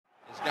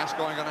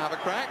Gascoigne going to have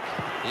a crack?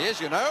 He is,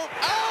 you know.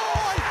 Oh,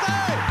 I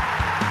say!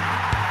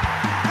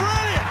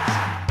 Brilliant!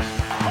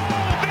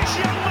 Oh,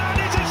 this young man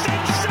is a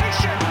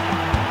sensation!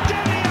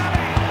 Dele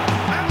Alli,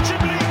 out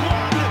of League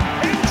One,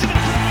 into the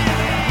Premier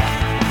League.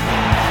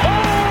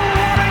 Oh,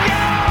 what a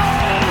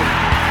goal!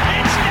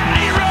 It's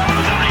Danny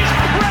Rose on his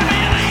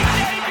Premier League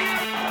debut.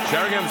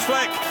 Sheringham's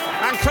flick,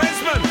 and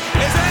Klinsmann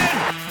is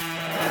in!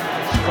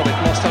 He's got it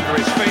lost under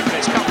his feet, and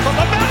it's come from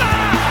the Miller!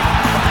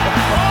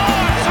 Oh,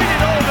 I've seen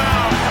it all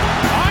now!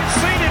 I've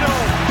seen it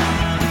all!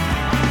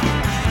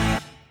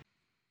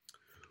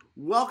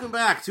 Welcome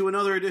back to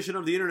another edition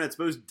of the internet's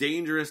most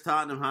dangerous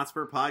Tottenham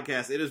Hotspur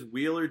podcast. It is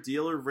Wheeler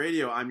Dealer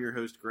Radio. I'm your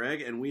host,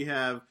 Greg, and we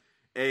have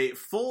a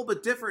full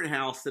but different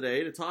house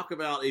today to talk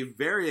about a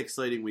very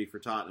exciting week for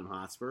Tottenham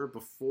Hotspur.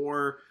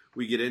 Before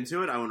we get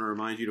into it, I want to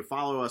remind you to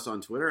follow us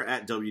on Twitter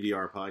at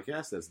WDR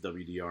Podcast. That's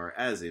WDR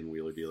as in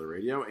Wheeler Dealer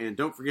Radio. And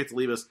don't forget to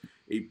leave us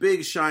a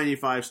big, shiny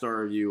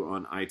 5-star review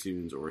on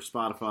iTunes or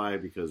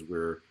Spotify because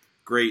we're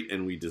great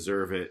and we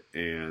deserve it.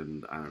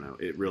 And I don't know,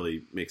 it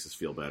really makes us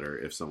feel better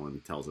if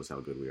someone tells us how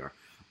good we are.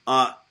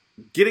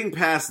 Getting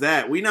past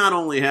that, we not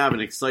only have an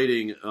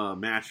exciting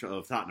match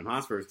of Tottenham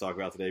Hotspur to talk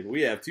about today, but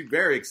we have two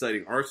very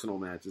exciting Arsenal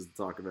matches to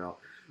talk about,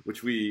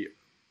 which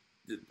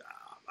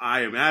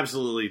I am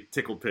absolutely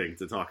tickled pink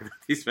to talk about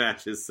these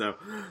matches. So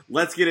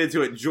let's get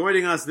into it.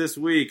 Joining us this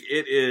week,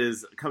 it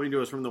is coming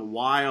to us from the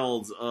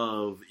wilds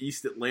of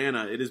East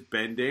Atlanta. It is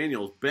Ben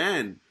Daniels.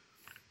 Ben,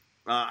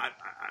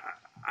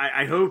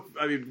 I hope,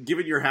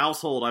 given your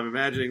household, I'm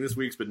imagining this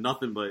week's been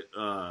nothing but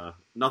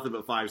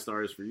 5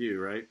 stars for you,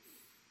 right?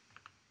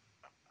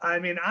 I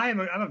mean,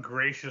 I'm a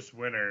gracious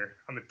winner.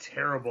 I'm a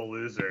terrible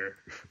loser,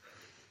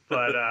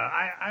 but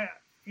I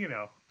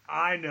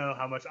know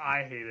how much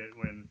I hate it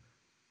when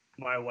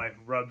my wife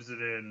rubs it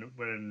in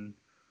when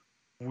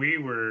we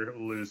were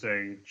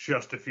losing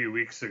just a few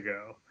weeks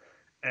ago,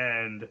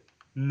 and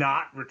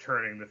not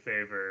returning the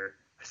favor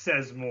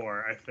says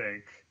more, I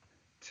think,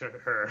 to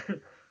her.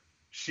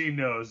 She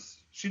knows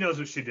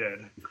what she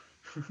did.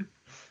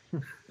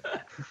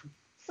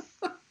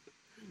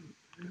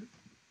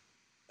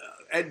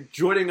 And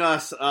joining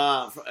us,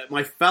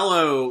 my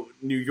fellow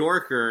New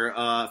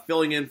Yorker,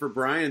 filling in for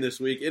Brian this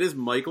week, it is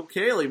Michael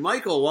Cayley.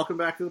 Michael, welcome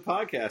back to the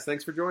podcast.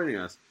 Thanks for joining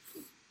us.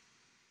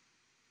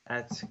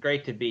 It's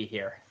great to be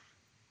here.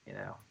 You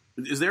know,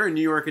 is there a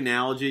New York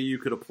analogy you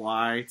could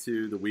apply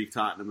to the week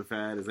Tottenham have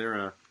had? Is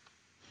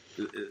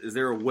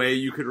there a way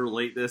you could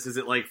relate this? Is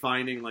it like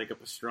finding like a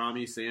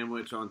pastrami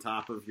sandwich on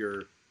top of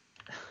your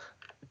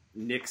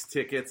Knicks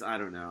tickets? I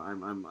don't know.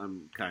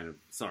 I'm kind of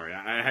sorry.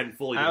 I hadn't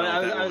fully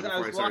developed that one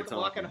before I started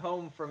talking. Walking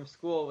home from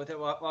school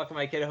walking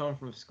my kid home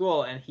from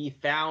school, and he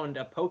found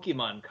a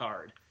Pokemon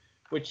card,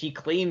 which he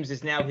claims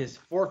is now his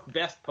 4th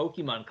best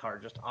Pokemon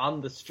card, just on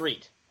the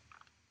street.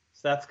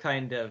 So that's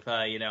kind of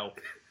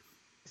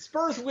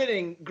Spurs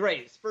winning,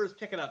 great. Spurs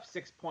picking up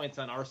 6 points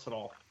on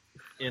Arsenal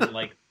in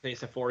like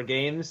space of 4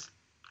 games.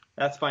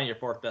 That's fine. Your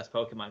 4th best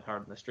Pokemon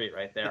card on the street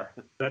right there.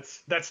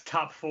 That's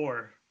top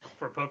 4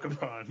 for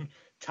Pokemon.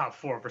 Top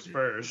 4 for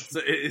Spurs.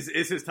 So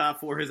is his top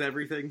 4 his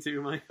everything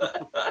too, Mike?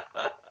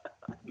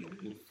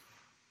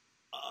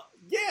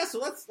 Yeah, so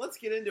let's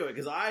get into it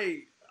because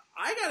I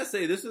gotta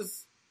say this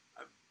is,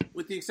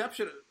 with the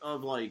exception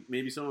of like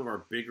maybe some of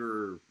our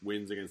bigger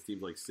wins against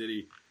teams like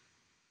City,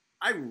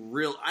 I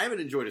haven't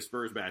enjoyed a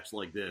Spurs match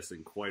like this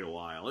in quite a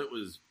while. It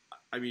was,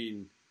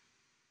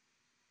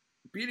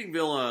 beating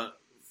Villa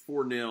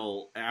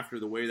 4-0 after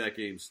the way that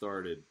game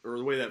started, or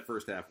the way that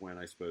first half went,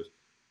 I suppose,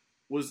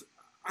 was,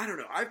 I don't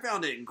know, I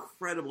found it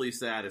incredibly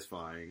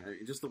satisfying.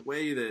 Just the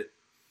way that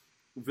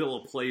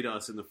Villa played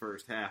us in the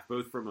first half,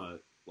 both from a,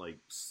 like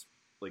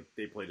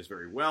they played us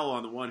very well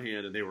on the one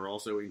hand, and they were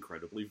also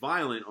incredibly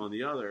violent on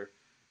the other.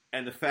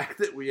 And the fact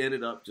that we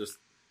ended up just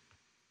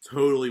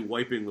totally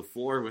wiping the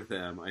floor with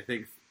them, I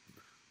think,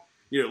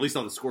 at least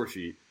on the score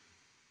sheet,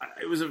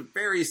 it was a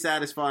very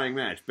satisfying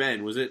match.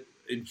 Ben, was it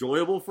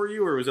enjoyable for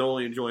you, or was it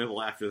only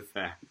enjoyable after the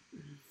fact?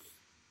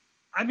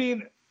 I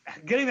mean,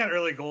 getting that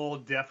early goal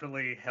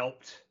definitely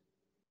helped,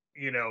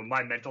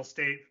 my mental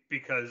state,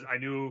 because I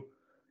knew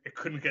it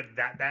couldn't get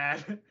that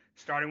bad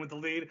starting with the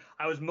lead.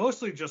 I was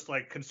mostly just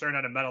concerned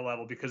at a mental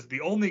level because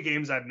the only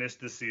games I've missed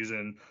this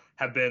season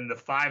have been the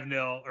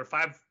 5-0 or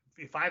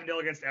 5-0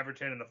 against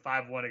Everton and the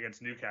 5-1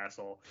 against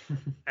Newcastle.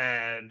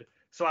 And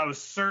so I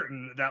was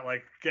certain that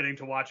getting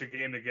to watch a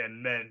game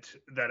again meant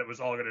that it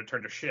was all going to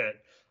turn to shit.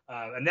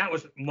 And that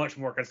was much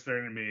more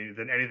concerning to me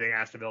than anything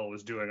Aston Villa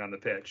was doing on the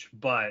pitch.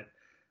 But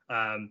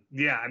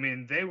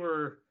they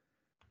were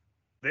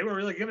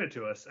really giving it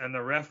to us, and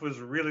the ref was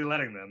really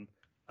letting them.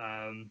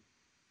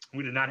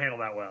 We did not handle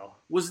that well.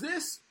 Was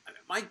this,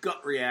 my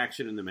gut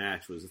reaction in the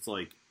match was, it's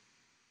like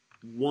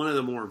one of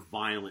the more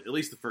violent, at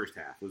least the first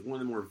half, was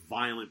one of the more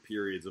violent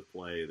periods of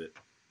play that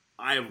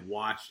I have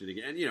watched it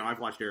again. I've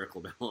watched Eric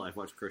Lamela, I've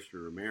watched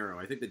Christian Romero.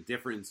 I think the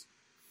difference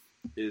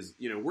is,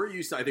 we're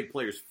used to, I think,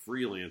 players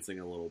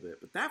freelancing a little bit,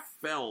 but that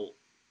felt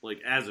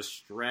as a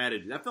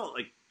strategy, that felt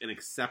like an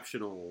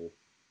exceptional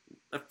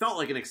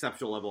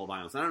level of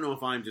violence. I don't know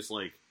if I'm just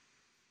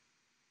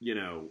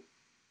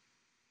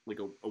like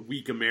a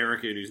weak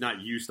American who's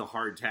not used to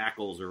hard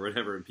tackles or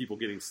whatever, and people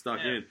getting stuck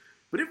in.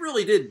 But it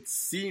really did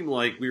seem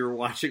like we were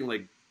watching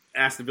like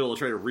Aston Villa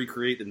try to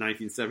recreate the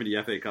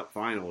 1970 FA Cup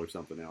final or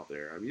something out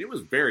there. I mean, it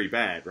was very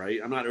bad, right?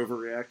 I'm not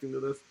overreacting to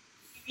this.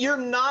 You're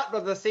not, but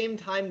at the same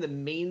time, the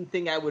main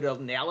thing I would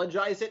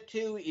analogize it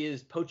to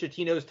is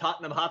Pochettino's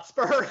Tottenham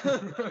Hotspur.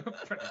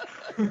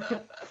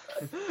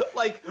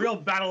 Like real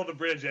Battle of the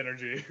Bridge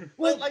energy.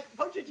 Well, like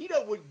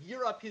Pochettino would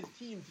gear up his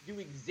team to do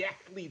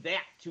exactly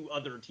that to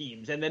other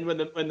teams, and then when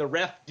the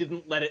ref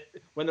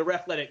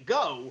let it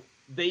go,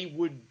 they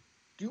would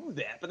do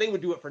that, but they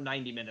would do it for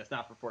 90 minutes,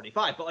 not for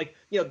 45. But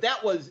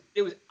it was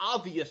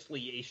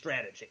obviously a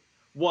strategy.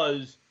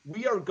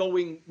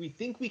 We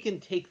think we can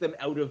take them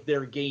out of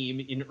their game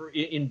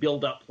in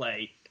build-up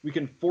play. We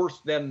can force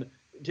them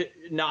to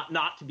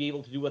not to be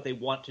able to do what they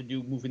want to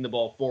do, moving the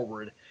ball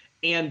forward.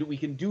 And we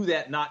can do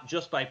that not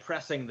just by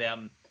pressing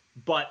them,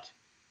 but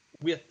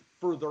with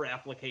further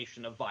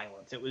application of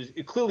violence. It was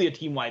clearly a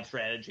team-wide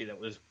strategy that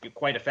was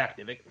quite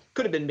effective. It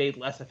could have been made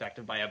less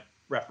effective by a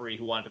referee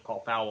who wanted to call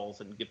fouls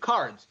and give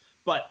cards,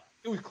 but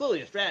it was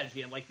clearly a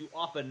strategy. And like you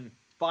often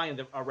find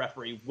that a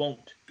referee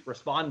won't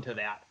respond to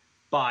that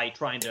by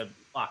trying to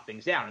lock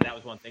things down, and that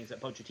was one of the things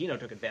that Pochettino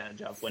took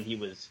advantage of when he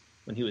was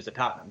at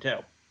Tottenham too.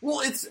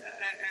 Well,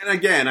 and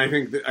again, I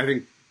think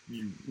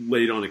you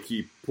laid on a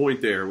key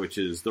point there, which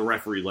is the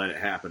referee let it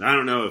happen. I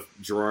don't know if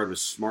Gerrard was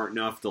smart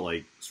enough to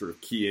like sort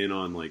of key in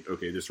on like,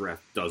 okay, this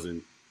ref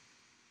doesn't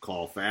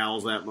call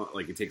fouls that much,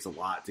 like it takes a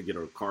lot to get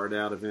a card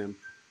out of him,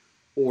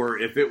 or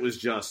if it was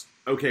just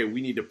okay, we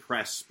need to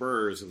press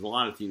Spurs, as a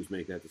lot of teams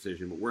make that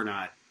decision, but we're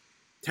not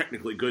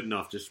technically good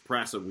enough to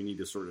press them. We need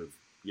to sort of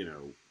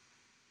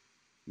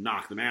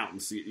knock them out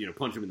and see,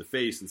 punch them in the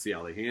face and see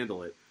how they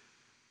handle it.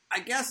 I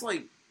guess,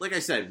 like I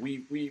said,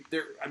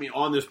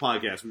 on this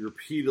podcast, we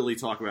repeatedly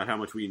talk about how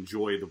much we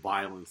enjoy the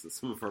violence that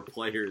some of our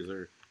players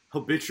are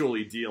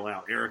habitually deal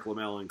out. Eric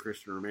Lamela and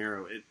Christian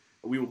Romero.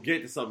 We will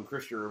get to some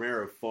Christian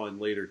Romero fun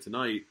later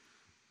tonight.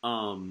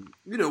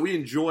 We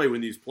enjoy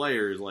when these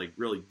players like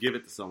really give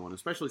it to someone,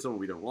 especially someone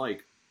we don't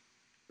like.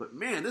 But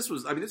man, this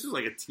was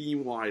like a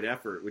team-wide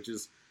effort, which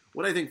is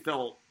what I think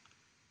felt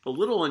a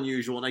little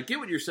unusual. And I get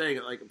what you're saying.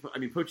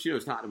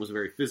 Pochettino's Tottenham was a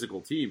very physical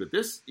team, but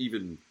this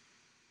even,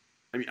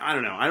 I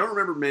don't know. I don't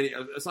remember many,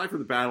 aside from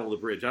the Battle of the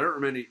Bridge, I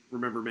don't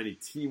remember many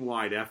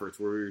team-wide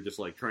efforts where we were just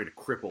like trying to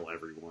cripple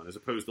everyone, as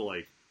opposed to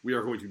like, we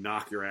are going to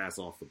knock your ass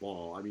off the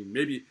ball.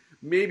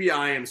 Maybe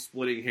I am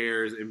splitting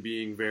hairs and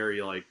being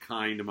very like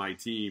kind to my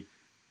team.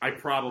 I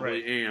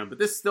probably am, but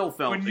this still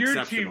felt exceptional. When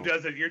your team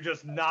does it, you're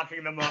just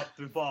knocking them off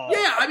the ball.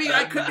 Yeah,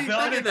 I could be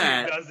thinking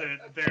that. The other team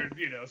does it,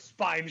 they're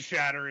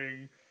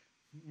spine-shattering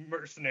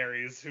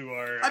mercenaries who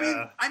are.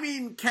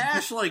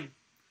 Cash like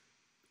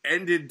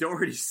ended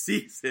Doherty's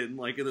season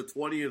like in the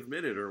 20th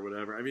minute or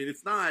whatever.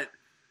 It's not.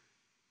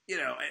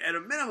 At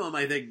a minimum,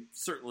 I think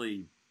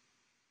certainly,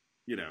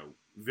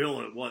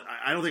 Villa.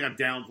 I don't think I'm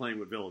downplaying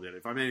what Villa did.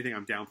 If I'm anything,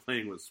 I'm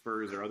downplaying what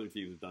Spurs or other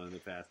teams have done in the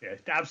past. Yeah,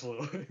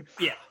 absolutely.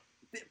 Yeah.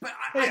 But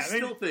I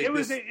still think it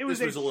was a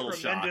little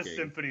tremendous shocking.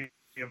 symphony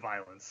of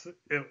violence.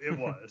 It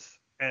was,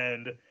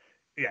 and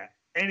yeah,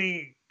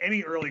 any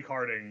early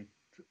carding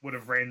would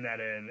have reined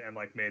that in and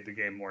like made the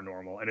game more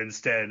normal. And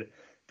instead,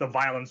 the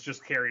violence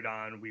just carried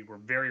on. We were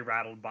very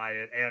rattled by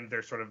it and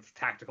their sort of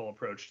tactical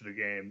approach to the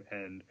game,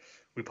 and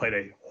we played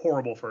a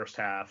horrible first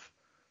half.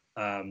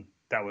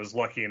 That was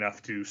lucky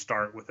enough to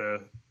start with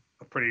a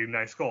pretty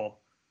nice goal.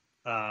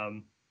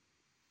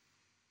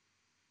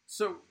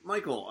 So,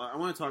 Michael, I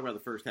want to talk about the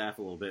first half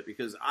a little bit,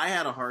 because I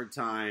had a hard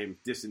time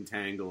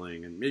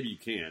disentangling, and maybe you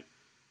can't,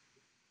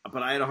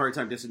 but I had a hard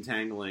time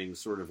disentangling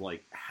sort of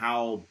like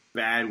how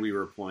bad we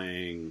were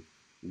playing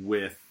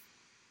with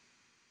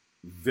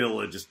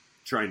Villa just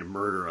trying to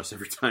murder us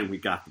every time we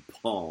got the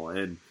ball.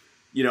 And,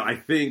 I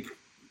think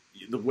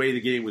the way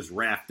the game was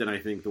reffed, and I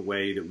think the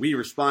way that we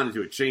responded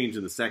to it changed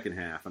in the second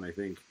half. And I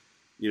think,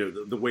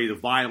 the way the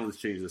violence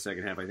changed in the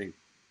second half, I think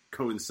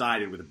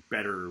coincided with a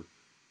better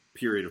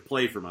period of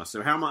play from us.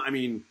 So how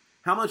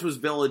much was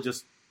Villa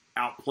just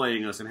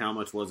outplaying us, and how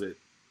much was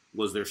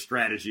their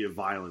strategy of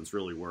violence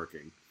really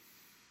working?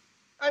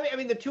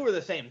 The two are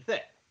the same thing.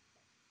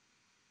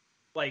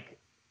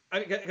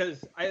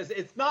 Because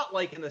it's not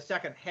like in the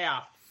second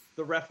half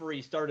the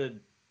referee started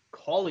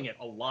calling it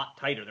a lot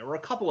tighter. There were a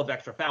couple of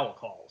extra foul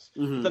calls.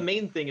 Mm-hmm. The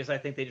main thing is I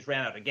think they just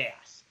ran out of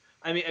gas.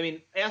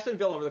 Aston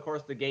Villa over the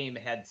course of the game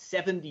had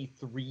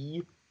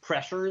 73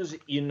 pressures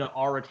in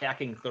our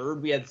attacking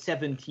third. We had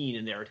 17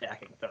 in their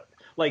attacking third.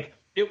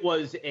 It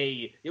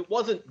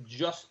wasn't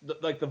just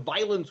the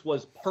violence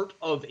was part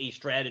of a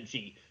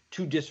strategy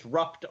to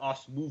disrupt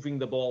us moving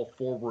the ball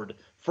forward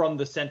from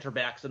the center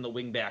backs and the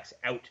wing backs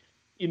out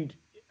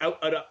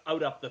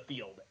up the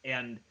field.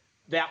 And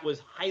that was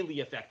highly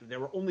effective. There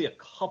were only a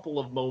couple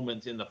of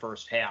moments in the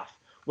first half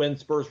when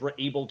Spurs were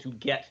able to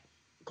get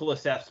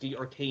Kulusevski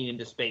or Kane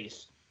into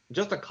space.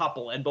 Just a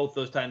couple, and both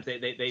those times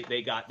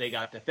they got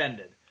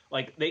defended.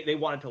 Like they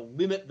wanted to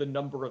limit the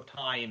number of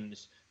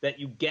times that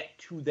you get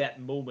to that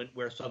moment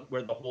where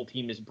the whole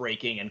team is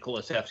breaking and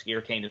Kulusevski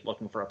or Kane is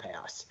looking for a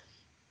pass,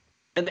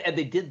 and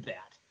they did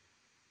that,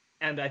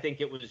 and I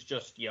think it was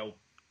just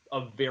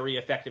a very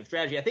effective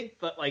strategy. I think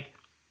that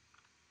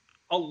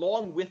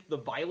along with the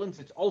violence,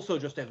 it's also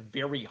just a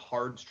very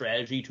hard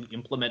strategy to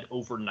implement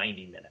over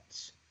 90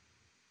 minutes.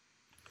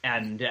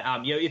 And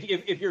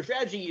if your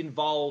strategy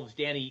involves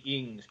Danny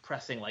Ings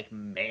pressing like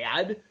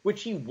mad,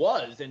 which he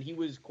was, and he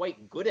was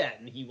quite good at,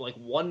 and he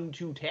won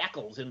 2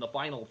 tackles in the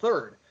final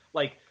third,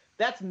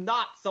 that's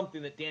not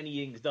something that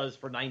Danny Ings does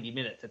for 90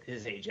 minutes at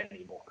his age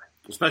anymore.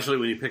 Especially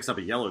when he picks up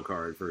a yellow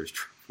card for his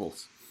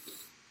triples.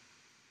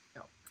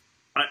 No.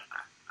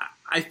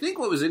 I think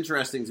what was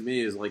interesting to me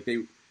is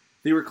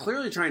they were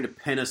clearly trying to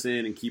pen us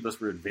in and keep us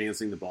from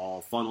advancing the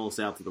ball, funnel us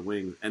out to the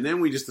wings, and then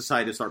we just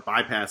decided to start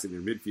bypassing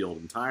their midfield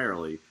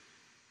entirely.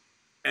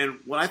 And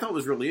what I thought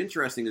was really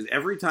interesting is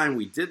every time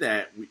we did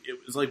that,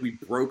 it was like we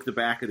broke the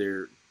back of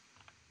their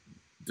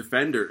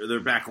their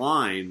back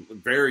line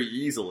very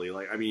easily.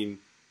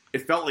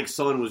 It felt like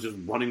Son was just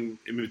running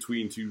in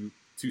between two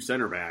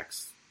center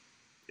backs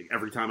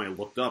every time I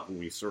looked up when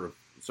we sort of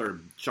started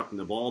chucking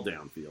the ball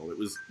downfield. It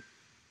was...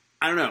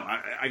 I don't know.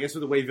 I guess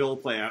with the way Villa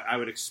play, I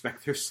would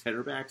expect their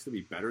center backs to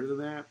be better than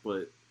that.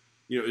 But,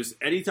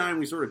 anytime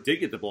we sort of did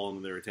get the ball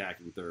into their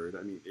attacking third,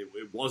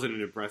 it wasn't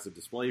an impressive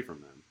display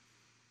from them.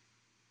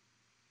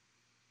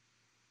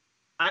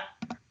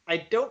 I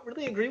don't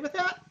really agree with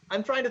that.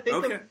 I'm trying to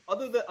think Okay.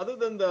 of other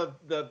than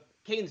the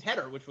Kane's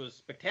header, which was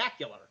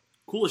spectacular.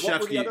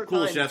 Kulusevski's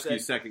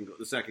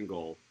the second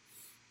goal.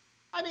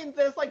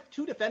 There's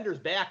 2 defenders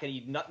back, and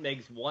he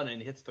nutmegs one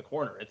and hits the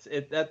corner.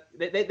 They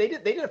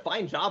did a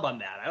fine job on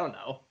that. I don't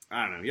know.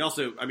 He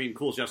also,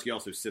 Kulusevski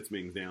also sits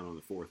Mings down on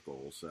the 4th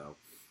goal, so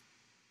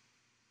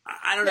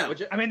I don't know.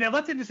 They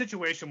left it in a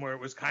situation where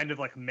it was kind of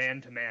like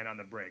man-to-man on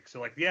the break.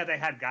 So, they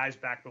had guys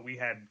back, but we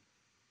had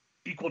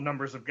equal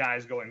numbers of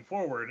guys going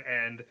forward.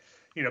 And,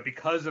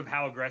 because of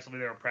how aggressively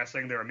they were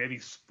pressing, they were maybe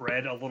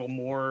spread a little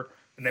more,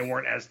 and they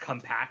weren't as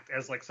compact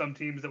as some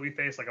teams that we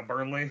face, like a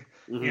Burnley,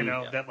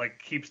 that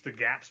keeps the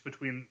gaps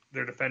between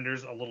their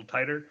defenders a little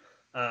tighter.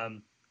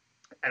 And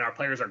our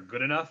players are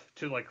good enough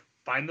to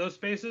find those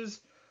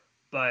spaces,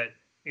 but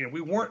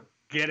we weren't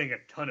getting a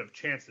ton of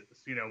chances.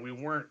 We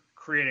weren't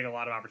creating a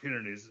lot of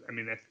opportunities.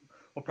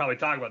 We'll probably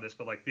talk about this,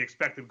 but the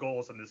expected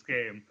goals in this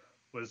game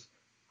was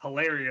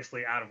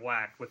hilariously out of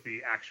whack with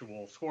the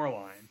actual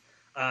scoreline.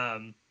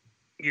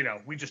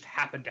 We just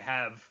happened to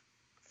have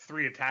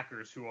 3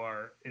 attackers who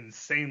are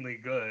insanely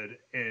good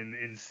in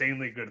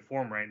insanely good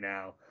form right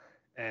now,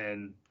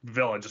 and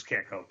Villa just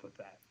can't cope with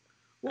that.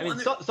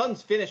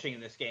 Son's finishing in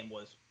this game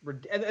was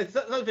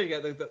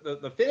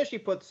the finish he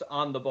puts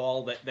on the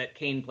ball that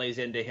Kane plays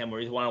into him,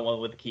 where he's one-on-one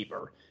with the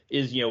keeper,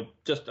 is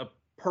just a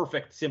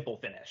perfect, simple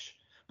finish.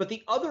 But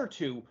the other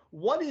 2,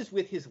 one is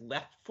with his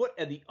left foot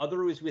and the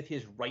other is with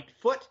his right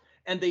foot,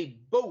 and they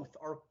both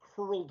are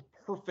curled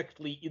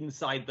perfectly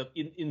inside the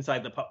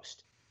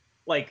post.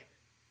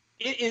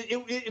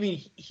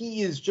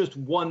 He is just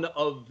one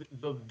of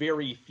the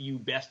very few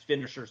best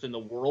finishers in the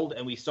world,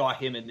 and we saw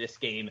him in this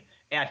game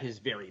at his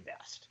very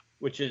best,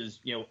 which is,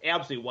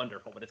 absolutely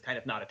wonderful, but it's kind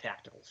of not a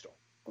tactical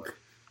story.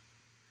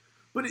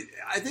 But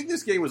I think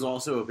this game was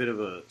also a bit of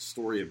a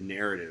story of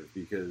narrative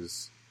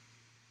because,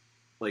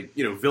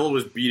 Villa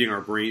was beating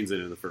our brains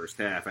in the first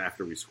half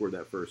after we scored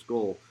that first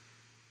goal.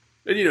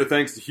 And,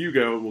 thanks to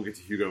Hugo, and we'll get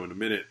to Hugo in a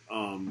minute,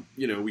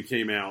 we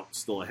came out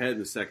still ahead in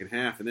the second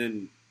half, and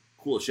then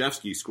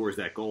Kulusevski scores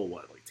that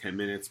goal, 10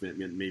 minutes,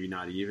 maybe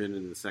not even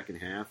in the second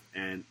half.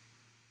 And,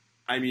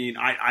 I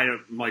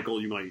don't, Michael,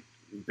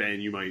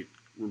 Ben, you might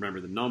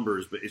remember the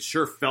numbers, but it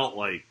sure felt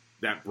like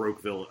that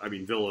broke Villa.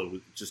 Villa was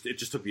it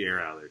just took the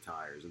air out of their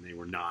tires, and they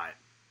were not,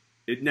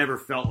 it never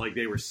felt like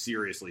they were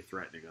seriously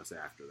threatening us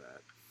after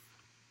that.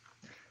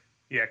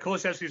 Yeah,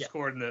 Kulusevski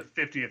scored in the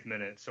 50th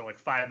minute, so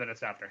 5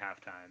 minutes after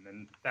halftime,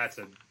 and that's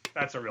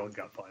a real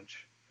gut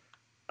punch.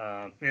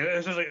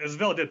 As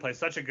Villa did play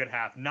such a good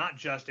half, not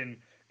just in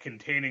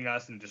containing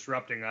us and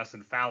disrupting us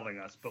and fouling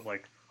us, but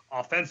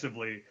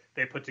offensively,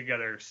 they put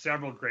together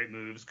several great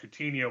moves.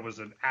 Coutinho was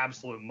an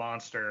absolute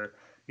monster.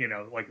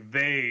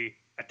 They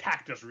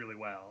attacked us really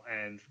well,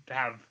 and to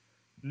have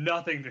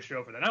nothing to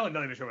show for that, not only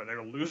nothing to show for that, they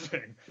were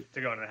losing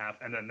to go into the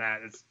half, and then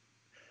that is,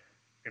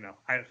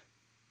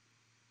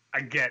 I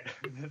get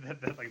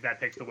that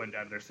takes the wind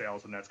out of their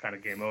sails, and that's kind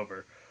of game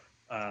over.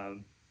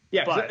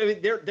 But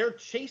they're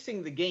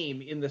chasing the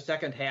game in the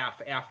second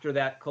half after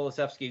that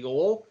Kulusevski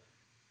goal,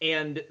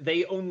 and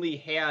they only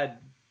had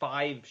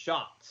 5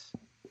 shots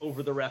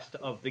over the rest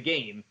of the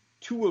game,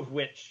 2 of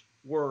which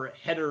were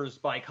headers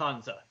by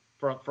Konsa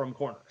from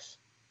corners.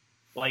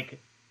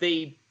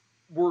 They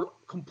were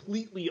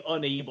completely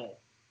unable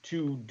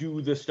to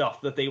do the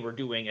stuff that they were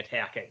doing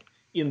attacking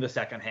in the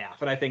second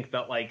half, and I think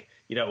that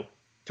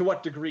to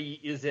what degree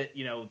is it,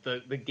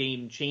 the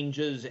game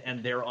changes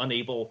and they're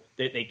unable,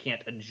 they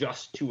can't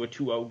adjust to a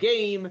 2-0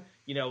 game.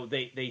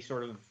 They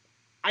sort of,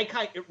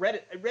 it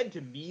read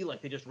to me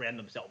like they just ran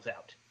themselves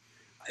out.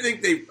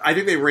 I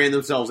think they ran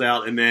themselves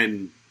out, and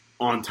then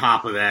on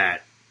top of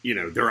that,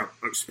 they're up.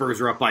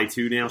 Spurs are up by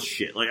 2 now.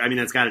 Shit,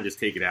 that's got to just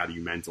take it out of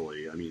you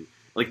mentally. I mean,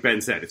 like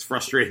Ben said, it's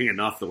frustrating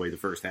enough the way the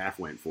first half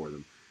went for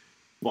them,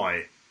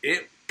 but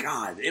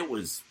it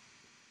was.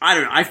 I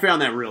don't know. I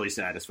found that really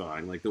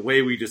satisfying. Like the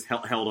way we just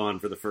held on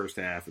for the first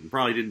half, and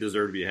probably didn't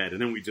deserve to be ahead,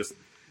 and then we just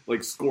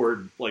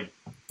scored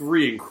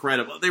 3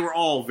 incredible. They were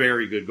all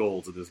very good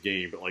goals in this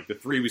game, but the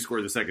 3 we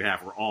scored in the second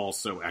half were all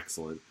so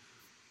excellent.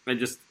 And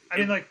just,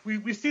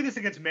 we see this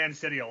against Man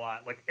City a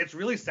lot. It's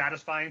really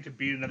satisfying to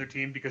beat another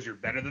team because you're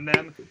better than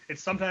them.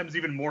 It's sometimes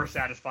even more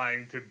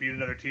satisfying to beat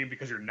another team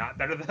because you're not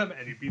better than them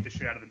and you beat the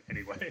shit out of them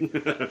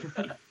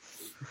anyway.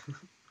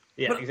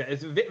 Yeah, exactly.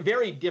 It's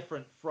very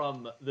different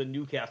from the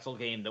Newcastle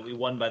game that we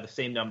won by the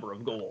same number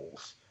of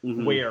goals,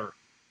 where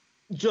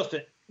just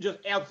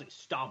absolutely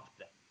stomped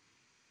them.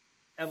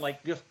 And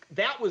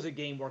that was a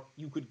game where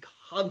you could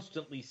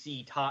constantly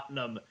see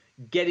Tottenham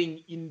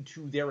getting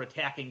into their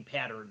attacking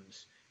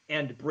patterns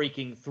and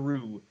breaking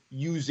through,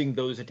 using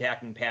those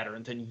attacking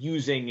patterns and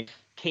using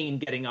Kane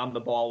getting on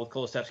the ball with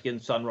Kulusevski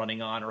and Son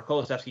running on, or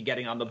Kulusevski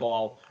getting on the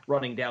ball,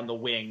 running down the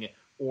wing,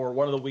 or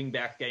one of the wing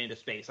backs getting into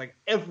space.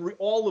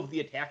 All of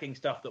the attacking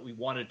stuff that we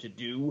wanted to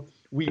do,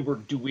 we were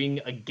doing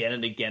again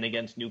and again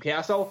against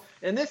Newcastle.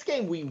 In this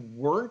game, we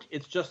weren't.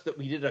 It's just that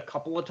we did it a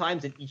couple of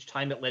times, and each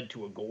time it led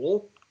to a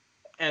goal.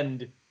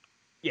 And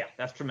yeah,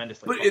 that's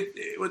tremendously fun.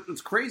 But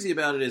what's crazy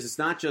about it is it's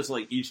not just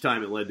each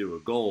time it led to a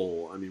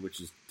goal, which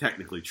is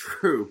technically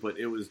true, but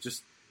it was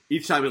just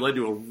each time it led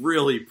to a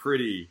really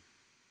pretty,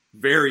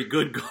 very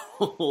good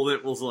goal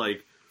that was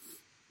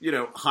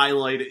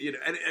highlighted,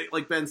 and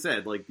like Ben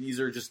said, these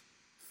are just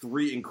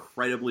 3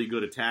 incredibly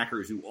good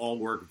attackers who all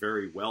work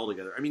very well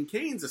together.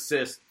 Kane's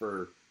assist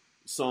for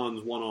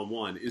Son's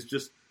one-on-one is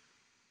just,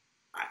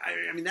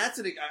 I've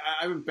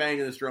been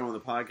banging this drum on the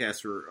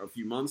podcast for a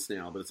few months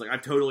now, but it's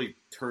I've totally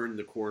turned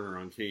the corner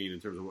on Kane in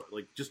terms of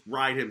just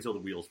ride him till the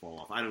wheels fall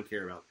off. I don't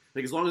care about,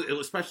 as long as,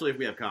 especially if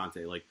we have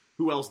Conte,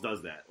 who else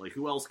does that?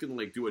 Who else can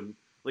do a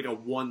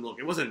one look?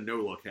 It wasn't a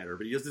no-look header,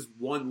 but he has this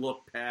one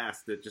look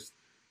pass that just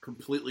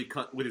completely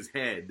cut with his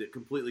head that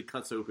completely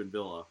cuts open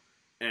Villa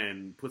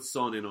and puts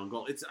Son in on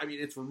goal.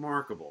 It's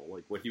remarkable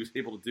what he was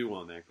able to do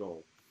on that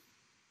goal.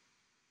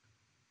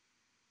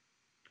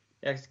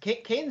 Yeah,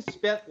 Kane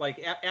spent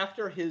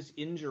after his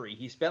injury,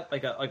 he spent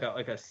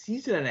a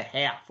season and a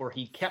half where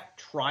he kept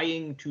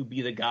trying to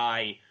be the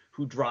guy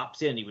who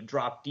drops in. He would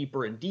drop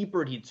deeper and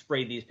deeper, and he'd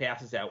spray these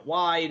passes out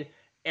wide,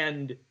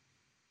 and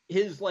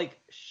his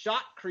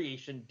shot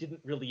creation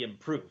didn't really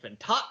improve. And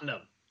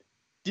Tottenham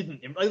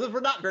didn't. Those were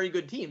not very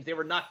good teams. They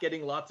were not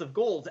getting lots of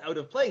goals out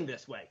of playing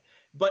this way.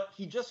 But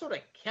he just sort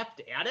of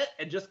kept at it,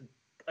 and just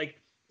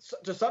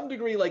to some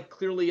degree,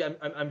 clearly,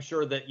 I'm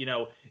sure that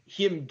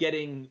him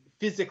getting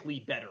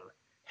physically better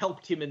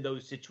helped him in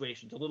those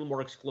situations. A little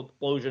more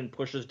explosion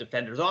pushes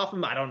defenders off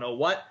him. I don't know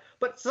what,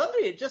 but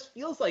suddenly it just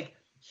feels like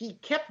he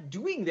kept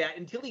doing that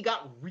until he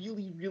got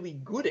really, really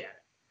good at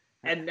it.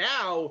 And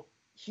now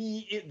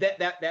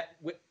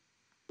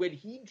when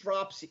he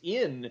drops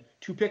in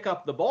to pick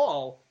up the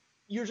ball,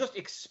 you're just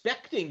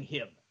expecting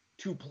him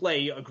to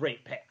play a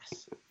great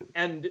pass.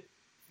 And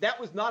that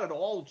was not at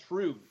all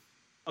true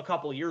a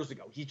couple of years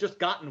ago. He's just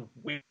gotten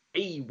way,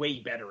 way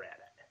better at it.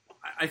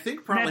 I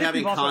think probably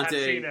having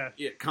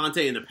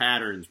Conte in the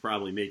patterns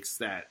probably makes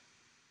that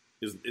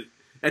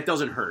that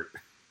doesn't hurt.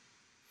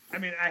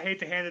 I hate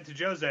to hand it to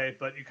Jose,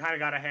 but you kind of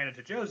got to hand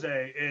it to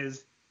Jose.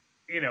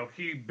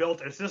 He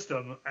built a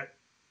system,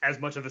 as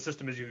much of a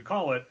system as you could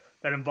call it,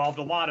 that involved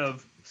a lot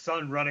of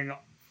Son running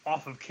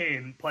off of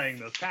Kane playing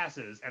those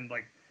passes, and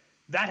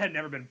that had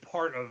never been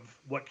part of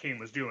what Kane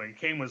was doing.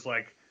 Kane was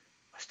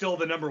still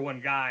the number one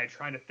guy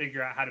trying to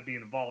figure out how to be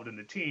involved in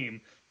the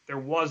team. There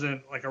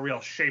wasn't a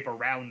real shape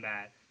around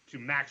that to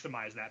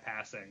maximize that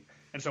passing.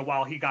 And so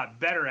while he got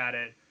better at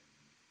it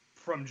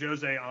from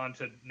Jose on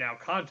to now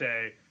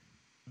Conte,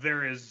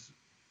 there is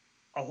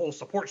a whole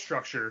support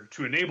structure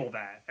to enable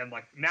that. And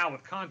now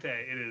with Conte,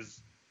 it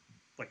is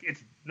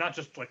it's not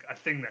just a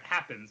thing that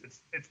happens.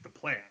 It's the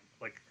plan.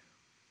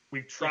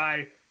 We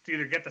try to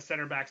either get the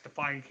center backs to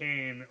find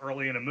Kane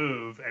early in a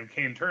move and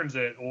Kane turns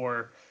it,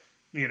 or,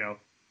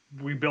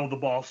 we build the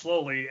ball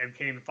slowly and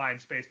Kane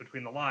finds space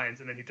between the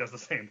lines and then he does the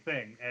same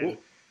thing. And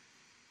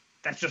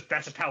that's just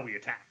how we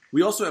attack.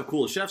 We also have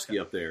Kulusevski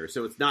up there,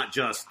 so it's not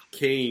just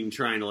Kane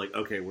trying to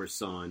okay, where's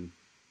Son?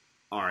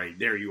 All right,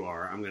 there you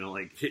are. I'm going to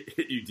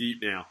hit you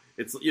deep now.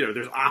 It's,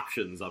 there's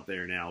options up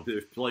there now.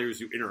 There's players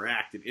who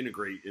interact and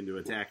integrate into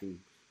attacking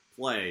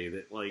play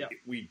that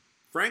we,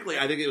 frankly,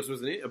 I think it was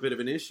a bit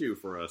of an issue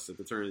for us at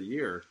the turn of the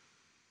year.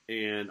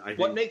 And I think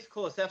what makes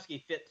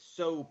Kulusevski fit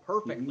so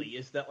perfectly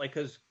is that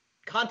because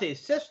Conte's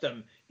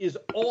system is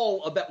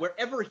all about,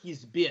 wherever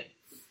he's been,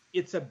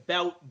 it's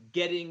about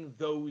getting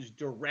those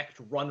direct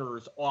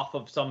runners off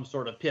of some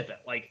sort of pivot.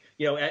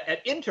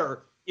 At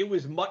Inter, it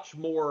was much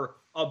more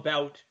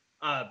about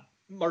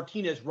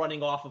Martinez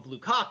running off of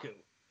Lukaku,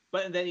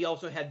 but then he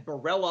also had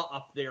Barella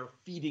up there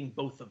feeding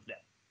both of them.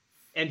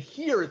 And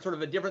here it's sort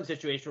of a different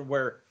situation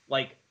where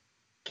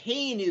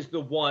Kane is the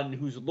one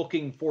who's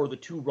looking for the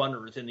two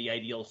runners in the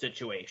ideal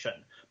situation.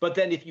 But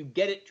then if you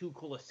get it to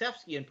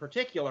Kulusevski in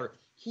particular,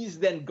 he's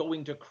then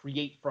going to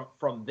create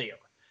from there.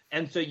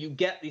 And so you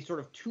get these sort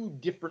of two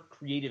different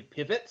creative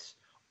pivots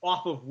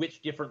off of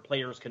which different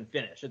players can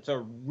finish. It's a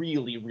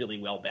really,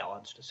 really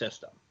well-balanced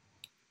system.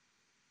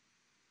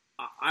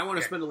 I want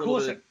to spend a little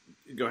bit...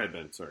 Go ahead,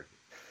 Ben. Sorry.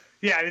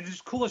 Yeah, I mean,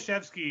 just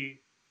Kulusevski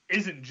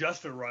isn't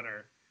just a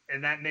runner,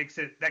 and that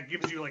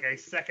gives you like a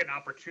second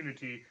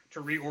opportunity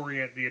to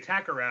reorient the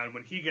attack around.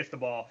 When he gets the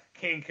ball,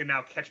 Kane can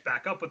now catch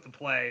back up with the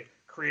play,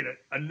 create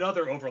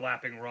another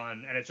overlapping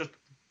run, and it's just,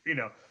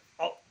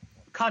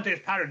 Conte's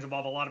patterns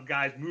involve a lot of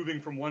guys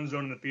moving from one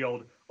zone of the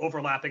field,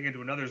 overlapping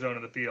into another zone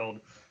of the field,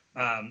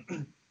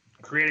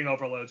 creating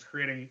overloads,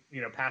 creating,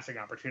 passing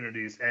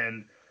opportunities.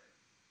 And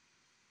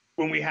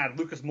when we had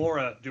Lucas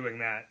Moura doing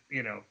that,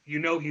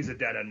 he's a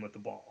dead end with the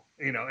ball,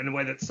 in the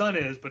way that Son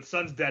is, but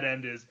Son's dead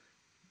end is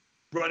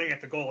running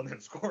at the goal and then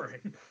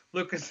scoring.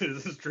 Lucas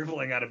is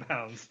dribbling out of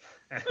bounds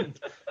and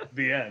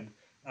the end.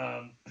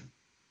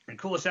 And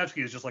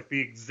Kulusevski is just like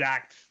the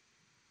exact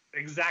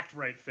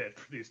right fit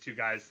for these two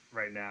guys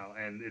right now.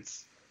 And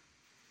it's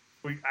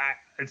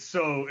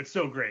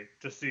so great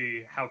to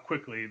see how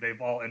quickly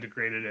they've all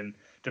integrated and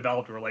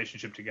developed a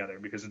relationship together,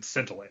 because it's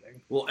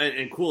scintillating. Well,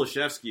 and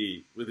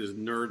Kulusevski with his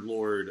Nerd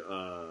Lord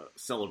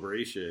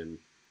celebration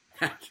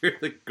after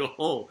the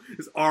goal,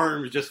 his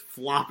arms just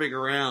flopping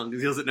around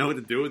because he doesn't know what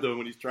to do with them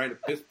when he's trying to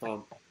fist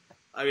pump.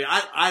 I mean,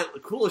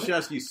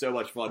 Kulusevski's so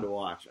much fun to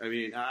watch. I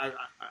mean,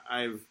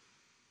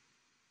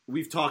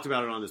 we've talked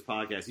about it on this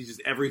podcast. He's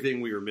just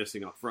everything we were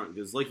missing up front.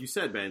 Because, like you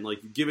said, Ben,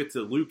 like you give it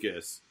to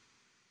Lucas,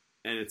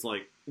 and it's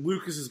like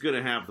Lucas is going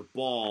to have the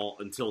ball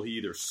until he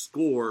either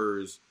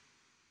scores,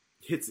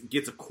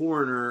 gets a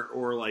corner,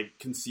 or like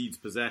concedes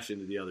possession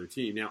to the other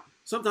team. Now,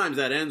 sometimes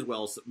that ends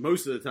well.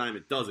 Most of the time,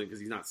 it doesn't because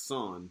he's not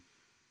Son.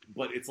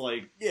 But it's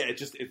like, yeah,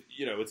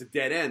 it's a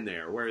dead end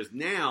there. Whereas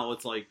now,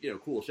 it's like,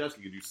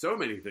 Kulusevski can do so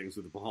many things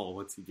with the ball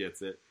once he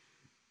gets it.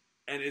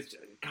 And it's,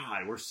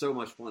 God, we're so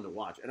much fun to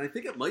watch. And I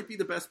think it might be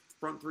the best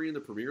front three in the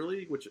Premier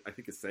League, which I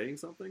think is saying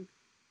something.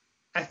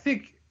 I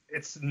think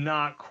it's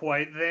not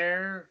quite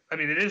there. I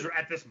mean, it is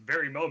at this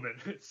very moment.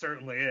 It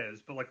certainly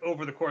is. But, like,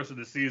 over the course of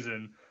the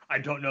season, I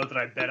don't know that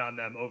I bet on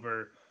them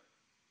over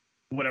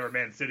whatever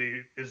Man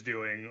City is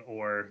doing,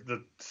 or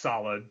the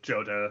Salah,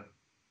 Jota,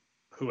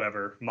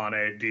 whoever,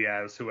 Mane,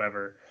 Diaz,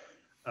 whoever.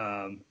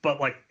 But,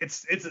 like,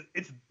 it's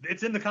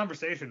in the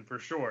conversation for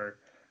sure.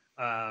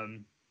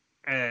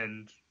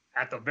 And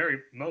at the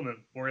very moment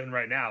we're in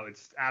right now,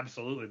 it's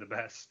absolutely the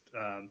best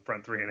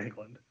front three in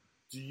England.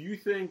 Do you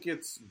think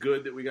it's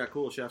good that we got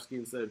Kulusevski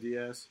instead of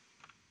Diaz?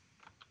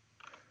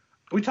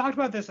 We talked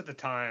about this at the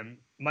time.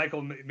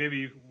 Michael, maybe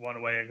you want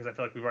to weigh in because I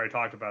feel like we've already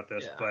talked about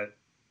this. Yeah. But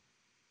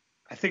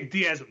I think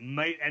Diaz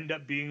might end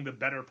up being the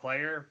better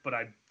player, but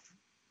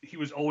he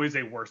was always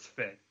a worse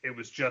fit. It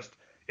was just,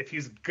 if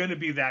he's going to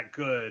be that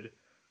good,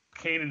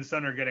 Kane and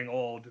Son are getting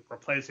old,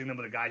 replacing them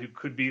with a guy who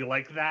could be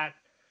like that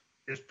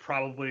is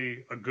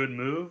probably a good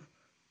move.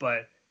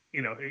 But,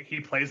 he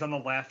plays on the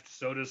left,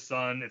 so does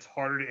Son. It's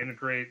harder to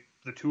integrate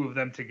the two of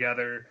them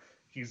together.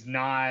 He's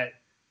not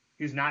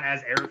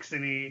as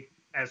Eriksen-y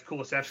as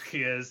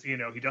Kulusevski is.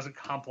 He doesn't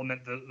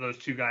complement those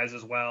two guys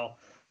as well.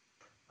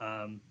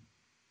 In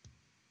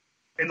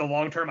the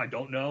long term, I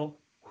don't know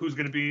who's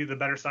going to be the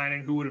better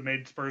signing, who would have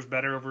made Spurs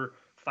better over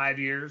 5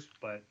 years,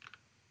 but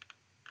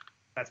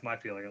that's my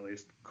feeling at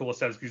least.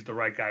 Kulusevski's the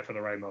right guy for the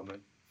right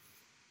moment.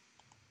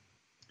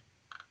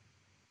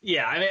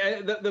 Yeah,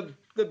 I mean,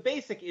 the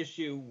basic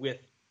issue with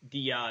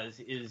Diaz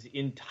is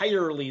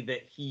entirely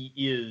that he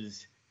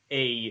is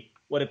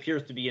what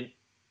appears to be an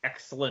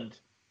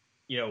excellent,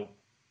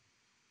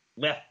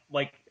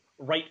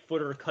 right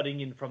footer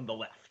cutting in from the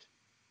left.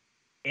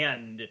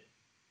 And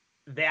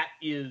that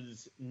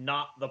is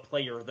not the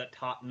player that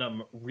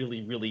Tottenham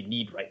really, really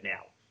need right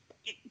now.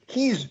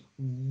 He's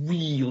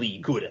really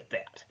good at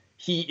that.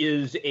 He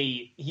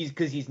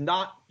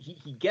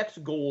gets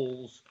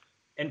goals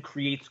and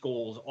creates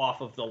goals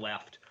off of the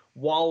left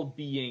while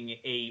being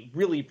a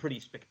really pretty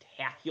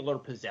spectacular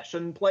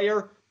possession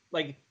player.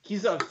 Like,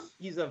 he's a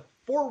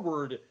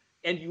forward,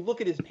 and you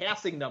look at his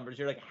passing numbers,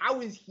 you're like, how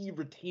is he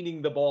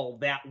retaining the ball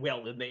that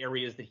well in the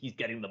areas that he's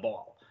getting the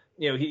ball?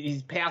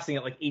 He's passing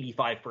at like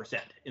 85%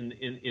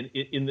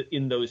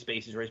 in those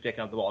spaces where he's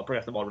picking up the ball and picking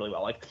up the ball really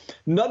well. Like,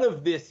 none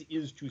of this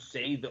is to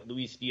say that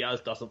Luis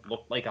Diaz doesn't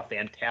look like a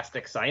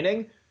fantastic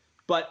signing,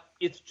 but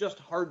it's just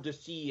hard to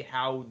see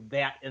how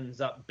that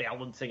ends up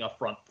balancing a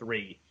front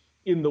three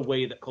in the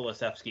way that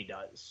Kulusevski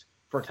does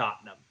for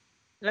Tottenham.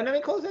 And I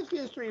mean, Kulusevski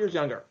is 3 years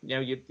younger.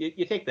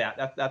 You take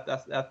that.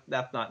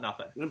 That's not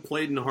nothing. And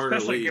played in a harder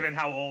especially league. Given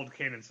how old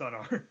Kane and Son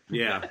are.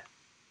 Yeah.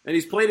 And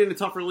he's played in a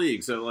tougher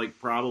league, so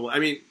probably. I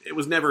mean, it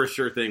was never a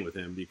sure thing with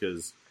him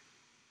because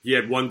he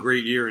had one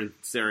great year in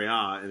Serie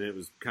A, and it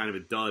was kind of a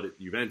dud at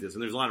Juventus.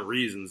 And there's a lot of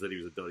reasons that he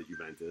was a dud at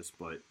Juventus,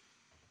 but.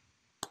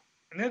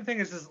 And the other thing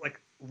is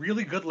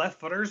really good left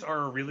footers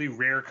are a really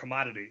rare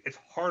commodity. It's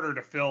harder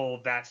to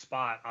fill that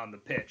spot on the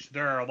pitch.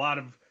 There are a lot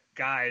of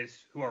guys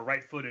who are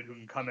right-footed who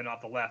can come in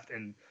off the left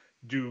and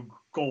do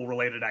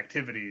goal-related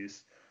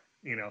activities.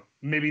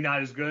 Maybe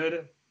not as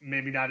good,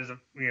 maybe not as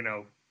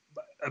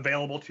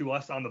available to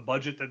us on the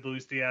budget that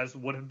Luis Diaz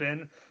would have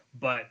been,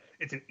 but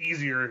it's an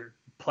easier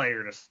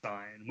player to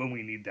sign when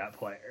we need that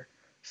player.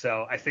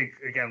 So I think,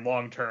 again,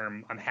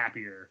 long-term, I'm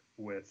happier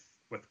with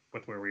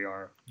where we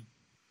are.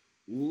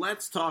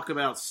 Let's talk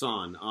about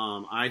Son.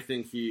 I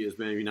think he is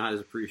maybe not as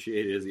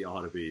appreciated as he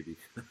ought to be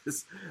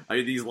because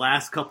these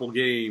last couple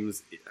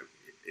games,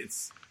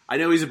 I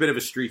know he's a bit of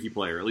a streaky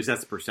player. At least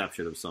that's the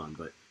perception of Son.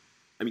 But,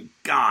 I mean,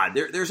 God,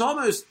 there's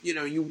almost,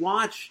 you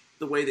watch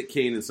the way that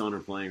Kane and Son are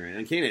playing right now.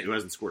 And Kane, who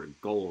hasn't scored a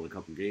goal in a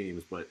couple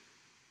games, but,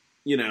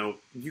 you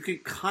can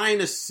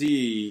kind of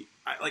see,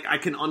 I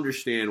can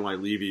understand why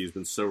Levy has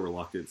been so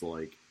reluctant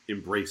to,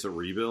 embrace a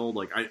rebuild.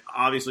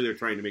 Obviously they're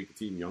trying to make the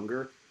team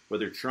younger, but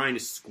they're trying to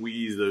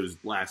squeeze those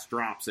last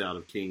drops out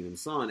of Kane and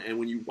Son. And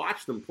when you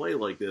watch them play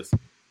like this,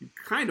 you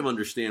kind of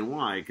understand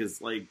why.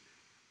 Because,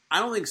 I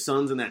don't think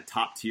Son's in that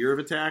top tier of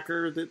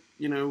attacker that,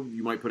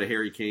 you might put a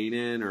Harry Kane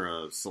in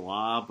or a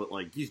Salah, but,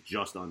 he's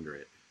just under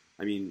it.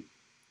 I mean,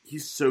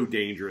 he's so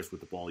dangerous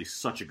with the ball. He's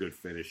such a good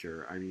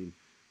finisher. I mean,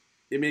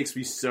 it makes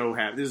me so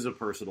happy. This is a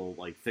personal,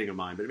 thing of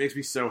mine, but it makes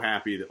me so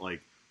happy that,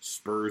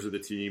 Spurs are the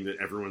team that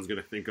everyone's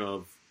going to think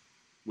of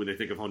when they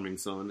think of Heung-min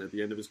Son at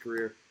the end of his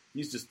career.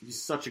 He's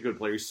such a good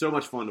player. He's so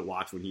much fun to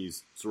watch when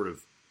he's sort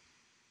of,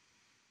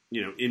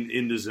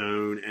 in the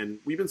zone. And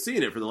we've been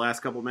seeing it for the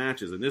last couple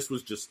matches. And this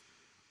was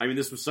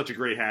such a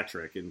great hat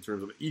trick in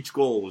terms of each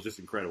goal was just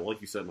incredible.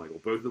 Like you said,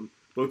 Michael,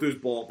 both those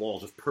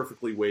balls just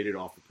perfectly weighted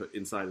off the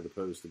inside of the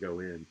post to go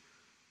in.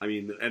 I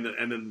mean, and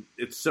then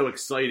it's so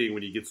exciting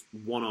when he gets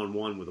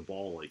one-on-one with a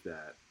ball like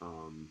that,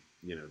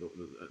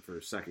 for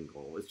a second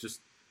goal. It's just,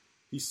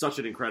 he's such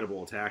an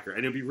incredible attacker, and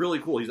it'd be really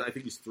cool. I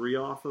think he's 3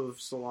 off of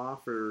Salah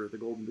for the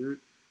Golden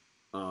Boot.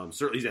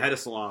 Certainly, he's ahead of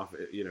Salah,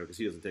 because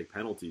he doesn't take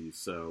penalties.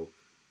 So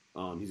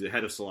he's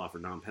ahead of Salah for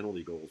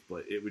non-penalty goals.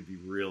 But it would be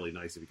really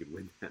nice if he could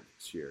win that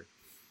this year.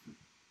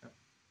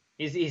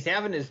 He's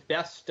having his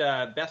best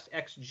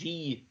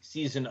XG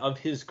season of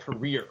his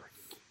career.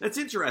 That's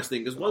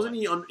interesting because wasn't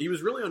he? He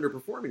was really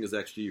underperforming his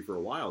XG for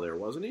a while there,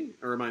 wasn't he?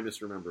 Or am I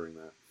misremembering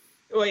that?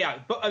 Well, yeah,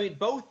 but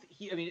both.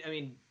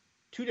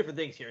 Two different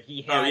things here.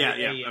 He had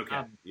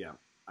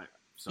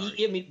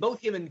sorry.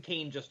 Both him and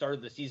Kane just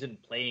started the season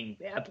playing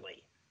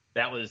badly.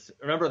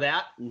 Remember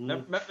that?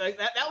 Mm-hmm.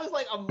 That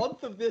was a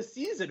month of this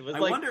season. It was I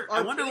wonder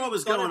what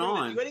was going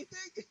on.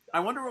 I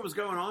wonder what was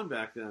going on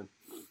back then.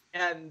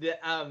 And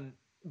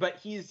but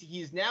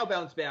he's now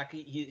bounced back.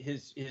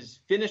 His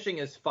finishing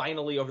is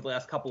finally over the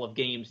last couple of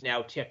games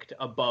now ticked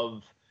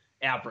above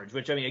average.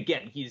 Which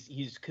again,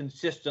 he's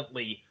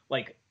consistently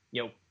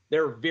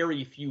there are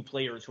very few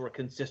players who are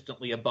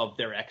consistently above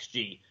their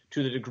XG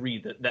to the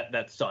degree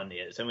that Son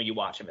is. And when you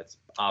watch him, it's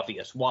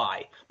obvious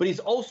why. But he's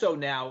also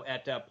now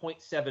at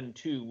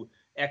 0.72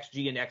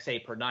 XG and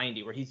XA per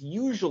 90, where he's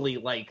usually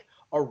a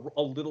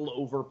little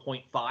over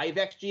 0.5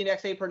 XG and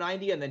XA per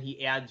 90, and then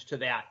he adds to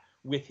that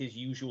with his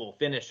usual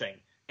finishing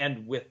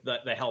and with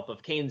the help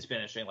of Kane's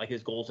finishing,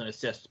 his goals and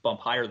assists bump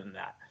higher than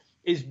that,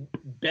 is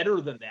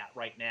better than that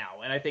right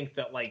now. And I think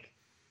that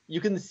you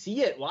can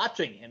see it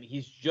watching him.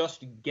 He's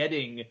just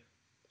getting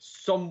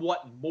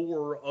somewhat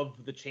more of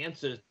the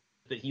chances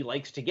that he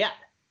likes to get.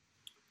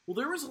 Well,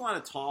 there was a lot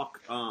of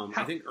talk,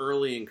 I think,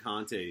 early in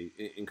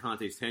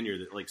Conte's tenure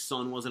that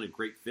Son wasn't a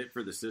great fit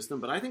for the system.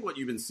 But I think what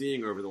you've been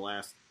seeing over the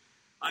last,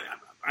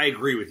 I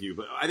agree with you,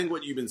 but I think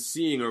what you've been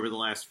seeing over the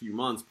last few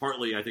months,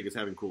 partly I think it's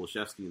having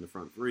Kulusevski in the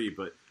front three,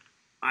 but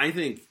I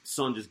think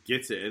Son just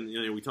gets it. And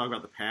we talk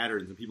about the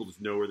patterns and people just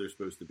know where they're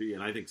supposed to be.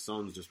 And I think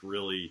Son's just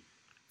really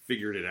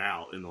figured it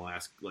out in the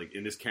last,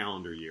 in this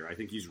calendar year. I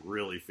think he's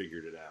really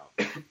figured it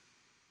out.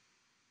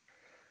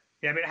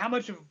 Yeah, how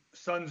much of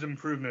Son's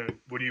improvement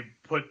would you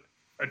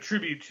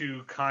attribute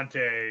to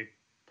Conte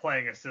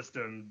playing a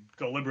system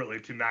deliberately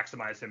to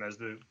maximize him as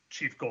the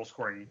chief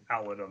goal-scoring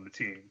outlet on the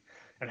team?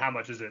 And how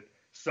much is it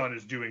Son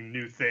is doing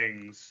new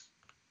things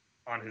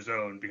on his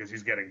own because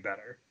he's getting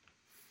better?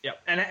 Yeah,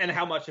 and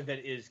how much of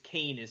it is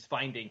Kane is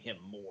finding him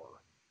more?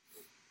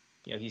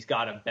 He's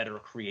got a better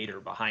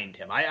creator behind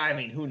him.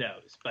 Who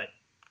knows? But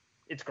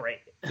it's great.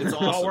 It's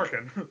awesome. all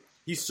working.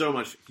 He's so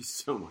much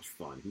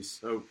fun.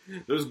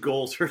 Those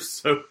goals are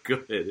so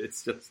good.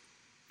 It's just,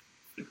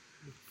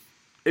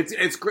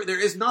 it's great. There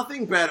is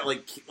nothing better.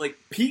 Like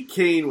Pete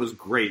Kane was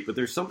great, but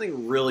there's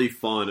something really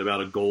fun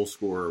about a goal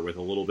scorer with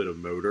a little bit of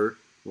motor,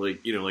 like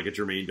a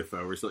Jermaine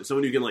Defoe or something.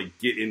 Someone who can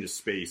get into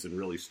space and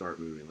really start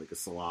moving, like a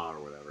Salah or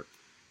whatever.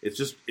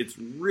 It's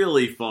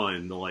really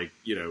fun to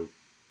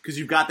because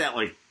you've got that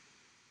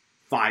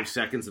 5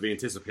 seconds of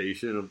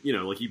anticipation of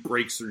he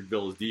breaks through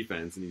Villa's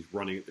defense and he's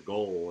running at the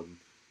goal, and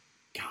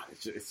God,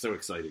 it's so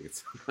exciting.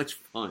 It's so much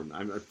fun.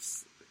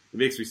 It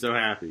makes me so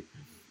happy.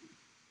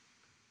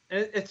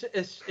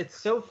 It's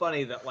so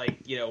funny that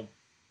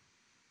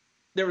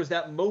there was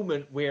that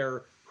moment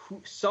where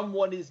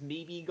someone is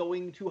maybe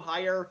going to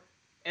hire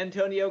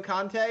Antonio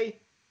Conte,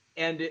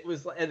 and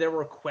there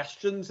were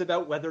questions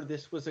about whether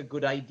this was a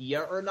good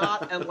idea or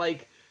not. And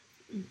like,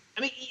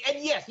 I mean,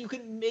 and yes, you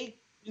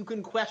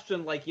can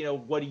question like,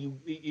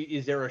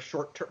 is there a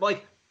short term,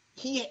 like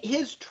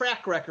his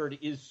track record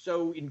is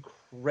so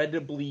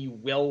incredibly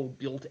well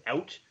built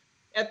out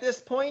at this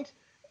point,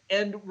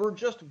 and we're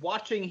just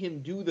watching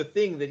him do the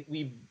thing that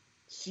we've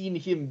seen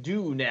him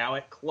do now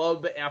at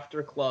club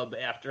after club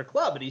after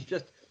club, and he's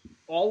just,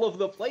 all of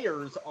the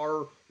players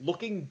are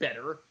looking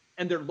better,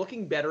 and they're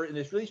looking better in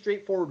this really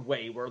straightforward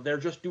way where they're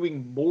just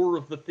doing more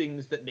of the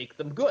things that make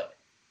them good.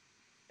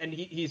 And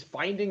he's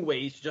finding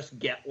ways to just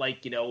get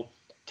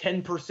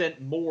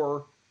 10%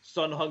 more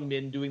Son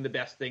Heung-min doing the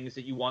best things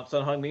that you want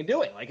Son Heung-min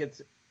doing. Like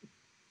it's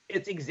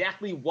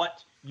exactly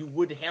what you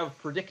would have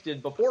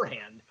predicted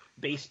beforehand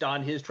based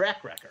on his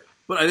track record.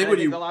 But I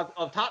think a lot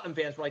of Tottenham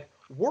fans were like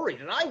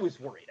worried, and I was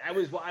worried. I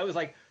was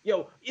like,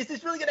 is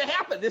this really going to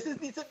happen? This is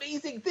this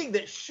amazing thing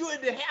that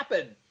should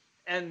happen.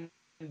 And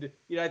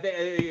I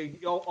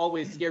think you're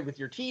always scared with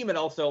your team, and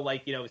also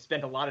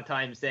spent a lot of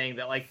time saying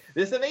that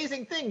this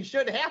amazing thing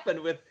should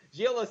happen with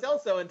Gio Lo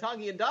Celso and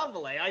Tanguy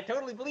Ndombele. I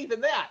totally believe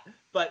in that,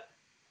 but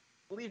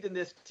believed in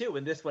this too,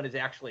 and this one is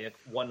actually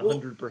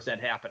 100%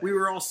 happening. We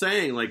were all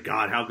saying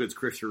God, how good's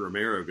Christian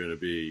Romero going to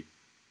be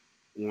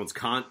once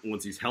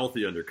he's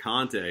healthy under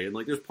Conte? And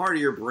there's part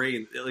of your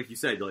brain, like you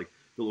said, the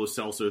Lo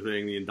Celso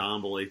thing, the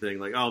Ndombele thing,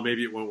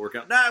 maybe it won't work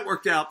out. Nah, it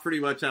worked out pretty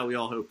much how we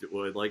all hoped it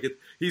would.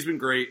 He's been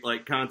great.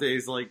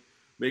 Conte's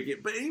making,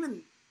 but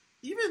even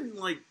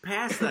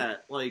past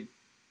that,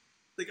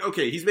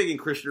 okay, he's making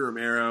Christian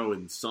Romero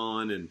and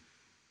Son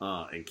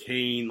and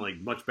Kane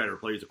much better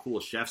players.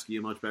 Kulusevski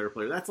a much better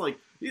player. That's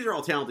these are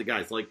all talented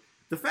guys.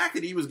 The fact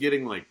that he was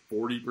getting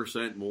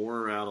 40%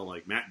 more out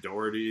of Matt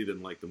Doherty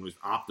than the most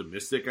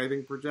optimistic I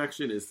think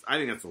projection is, I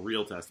think that's a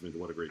real testament to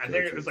what a great coach is. I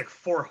think it was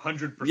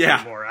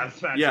 400% more out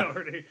of Matt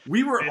Doherty.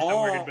 We were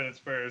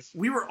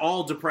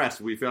all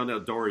depressed when we found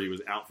out Doherty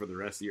was out for the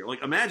rest of the year.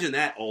 Imagine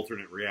that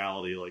alternate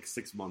reality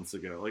 6 months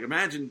ago.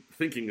 Imagine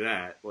thinking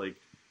that.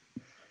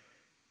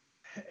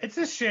 It's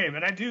a shame,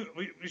 and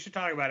we should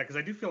talk about it because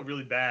I do feel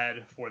really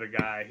bad for the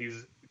guy.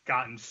 He's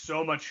gotten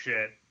so much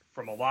shit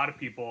from a lot of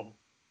people.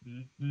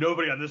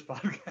 Nobody on this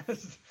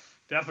podcast,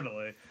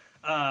 definitely.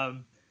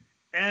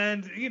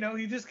 And,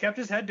 he just kept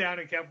his head down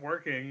and kept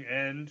working.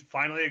 And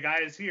finally a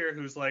guy is here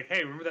who's like,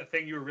 hey, remember that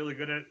thing you were really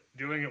good at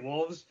doing at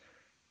Wolves?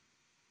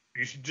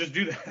 You should just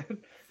do that,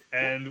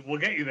 and we'll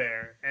get you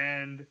there.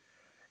 And,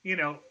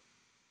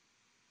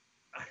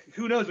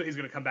 who knows what he's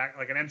going to come back.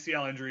 An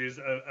MCL injury is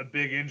a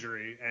big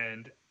injury,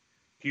 and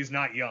he's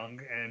not young,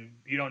 and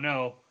you don't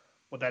know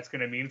what that's going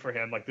to mean for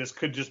him. This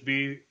could just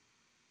be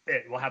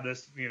it. We'll have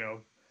this,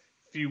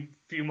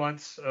 few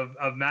months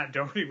of Matt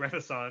Doherty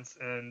renaissance,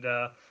 and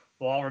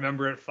we'll all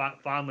remember it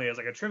fondly as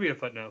a trivia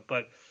footnote.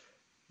 But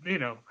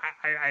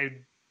I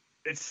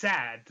it's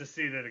sad to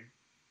see that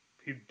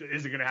he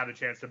isn't going to have the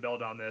chance to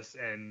build on this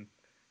and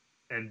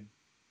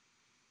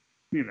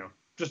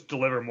just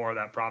deliver more of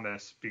that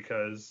promise,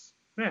 because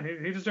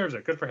he deserves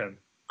it. Good for him.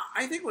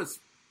 I think what's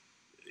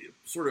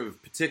sort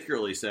of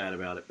particularly sad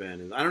about it,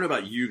 Ben, is I don't know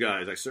about you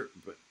guys,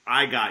 but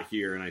I got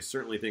here, and I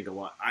certainly think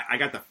I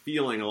got the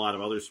feeling a lot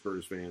of other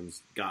Spurs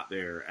fans got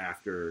there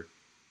after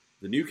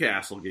the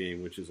Newcastle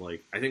game, which is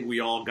I think we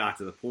all got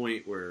to the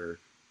point where,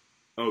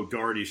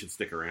 Doherty should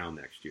stick around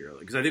next year.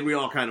 Because I think we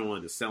all kind of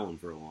wanted to sell him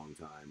for a long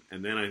time.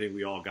 And then I think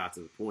we all got to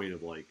the point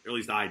of or at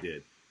least I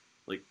did,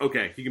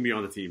 okay, he can be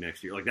on the team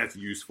next year. That's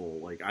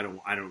useful. I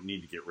don't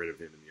need to get rid of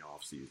him in the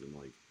offseason.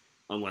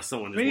 Unless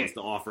someone just wants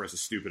to offer us a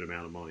stupid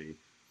amount of money.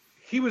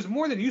 He was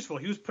more than useful.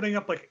 He was putting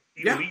up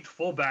elite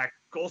fullback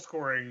goal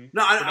scoring.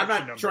 No, I'm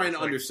not trying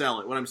to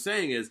undersell it. What I'm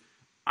saying is,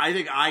 I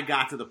think I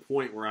got to the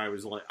point where I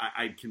was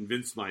I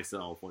convinced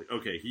myself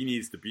okay, he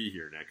needs to be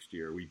here next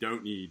year. We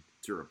don't need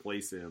to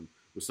replace him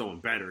with someone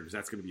better, because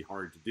that's going to be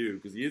hard to do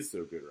because he is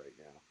so good right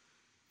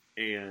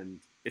now. And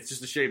it's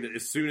just a shame that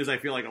as soon as I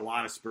feel a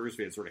lot of Spurs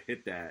fans sort of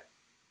hit that,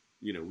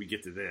 we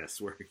get to this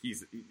where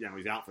he's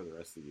out for the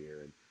rest of the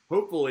year, and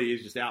hopefully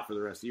he's just out for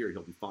the rest of the year.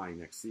 He'll be fine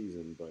next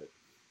season, but.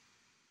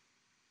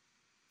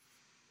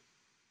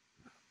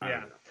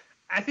 Yeah,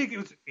 I think it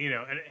was,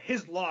 and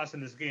his loss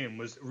in this game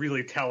was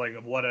really telling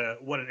of what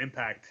an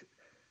impact,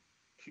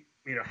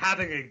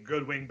 having a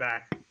good wing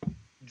back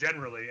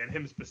generally, and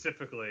him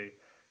specifically,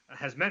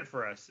 has meant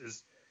for us.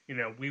 Is,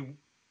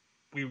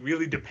 we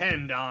really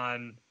depend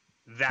on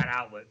that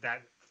outlet,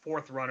 that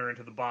fourth runner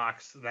into the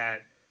box,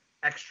 that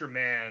extra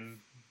man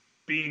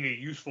being a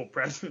useful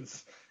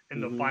presence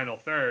in the final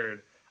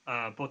third,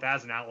 both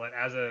as an outlet,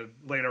 as a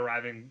late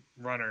arriving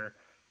runner.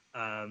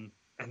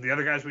 And the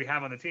other guys we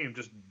have on the team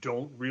just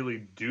don't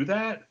really do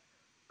that.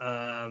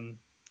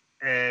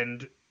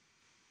 And,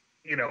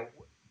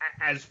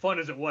 as fun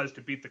as it was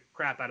to beat the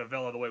crap out of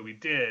Villa the way we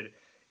did,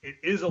 it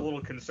is a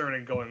little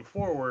concerning going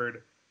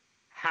forward.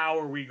 How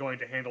are we going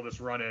to handle this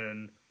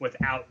run-in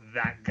without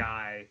that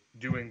guy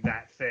doing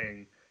that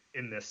thing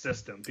in this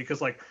system?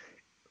 Because,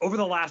 over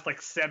the last,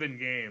 7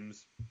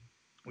 games,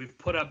 we've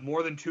put up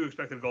more than 2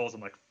 expected goals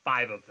in,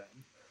 5 of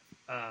them.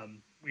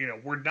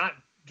 We're not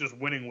just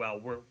winning well.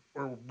 We're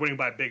winning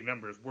by big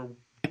numbers. We're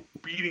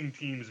beating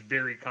teams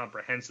very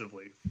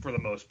comprehensively for the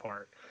most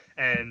part.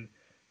 And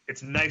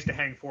it's nice to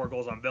hang 4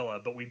 goals on Villa,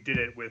 but we did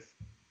it with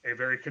a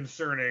very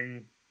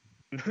concerning,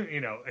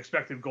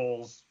 expected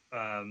goals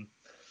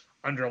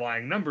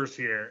underlying numbers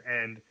here.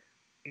 And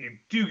you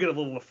do get a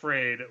little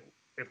afraid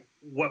if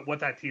what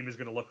that team is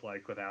going to look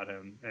like without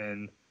him.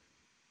 And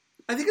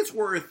I think it's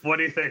worth. What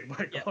do you think,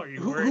 Michael? Yeah. Are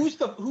you worried? Who's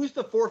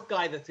the 4th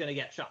guy that's going to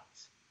get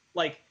shots?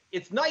 Like,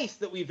 it's nice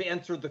that we've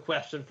answered the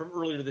question from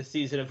earlier this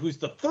season of who's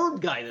the 3rd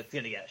guy that's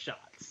going to get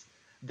shots.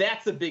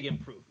 That's a big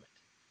improvement.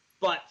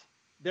 But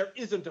there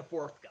isn't a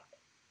 4th guy.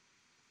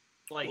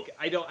 Like,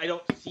 I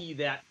don't see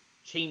that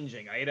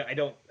changing. I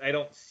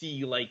don't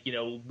see, like,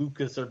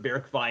 Lucas or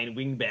Bergwijn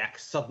wingbacks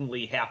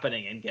suddenly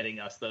happening and getting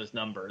us those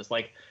numbers.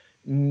 Like,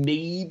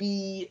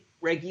 maybe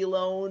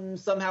Reguilón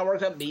somehow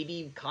works out.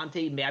 Maybe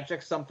Conte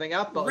magics something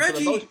up. But for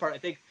the most part, I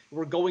think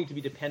we're going to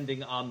be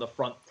depending on the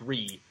front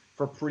 3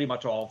 for pretty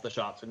much all of the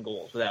shots and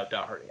goals without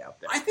Doherty out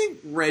there. I think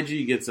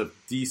Reggie gets a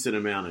decent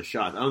amount of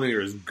shots. I don't think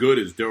they're as good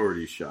as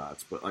Doherty's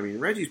shots, but, I mean,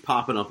 Reggie's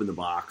popping up in the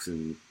box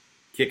and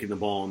kicking the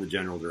ball in the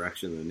general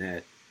direction of the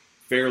net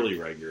fairly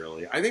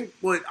regularly. I think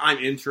what I'm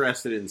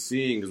interested in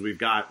seeing, because we've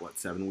got,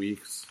 7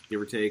 weeks, give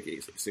or take,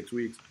 6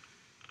 weeks.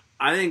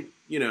 I think,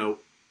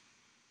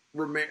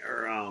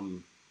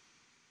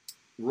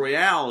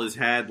 Royale has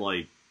had,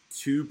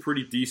 2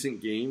 pretty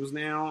decent games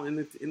now in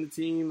the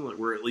team,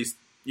 where at least,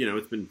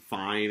 it's been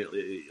fine.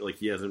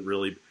 He hasn't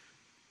really.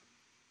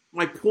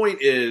 My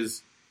point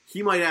is,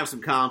 he might have some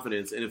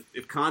confidence, and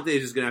if Conte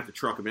is just going to have to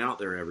truck him out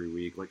there every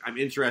week, I'm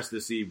interested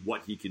to see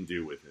what he can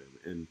do with him.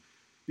 And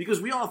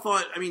because we all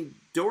thought,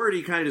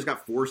 Doherty kind of just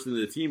got forced into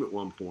the team at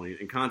one point,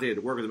 and Conte had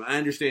to work with him. I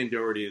understand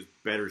Doherty is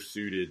better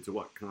suited to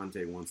what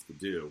Conte wants to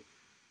do,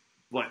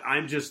 but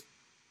I'm just,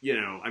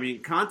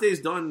 Conte's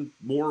done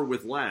more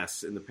with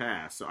less in the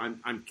past, so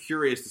I'm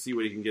curious to see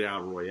what he can get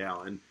out of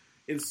Royale. And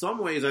in some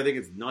ways, I think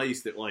it's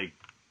nice that,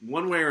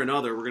 one way or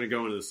another, we're going to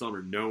go into the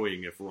summer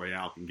knowing if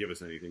Royale can give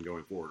us anything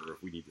going forward, or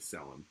if we need to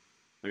sell him.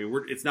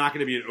 It's not going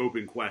to be an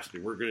open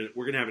question. We're going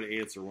to have an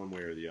answer one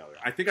way or the other.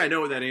 I think I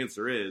know what that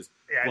answer is.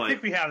 Yeah, I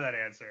think we have that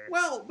answer.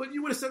 Well, but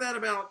you would have said that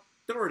about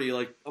Doherty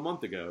a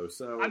month ago.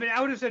 So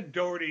I would have said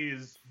Doherty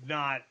is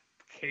not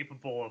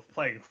capable of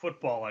playing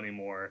football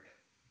anymore,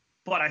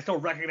 but I still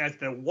recognize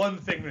the one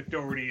thing that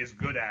Doherty is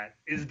good at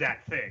is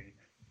that thing.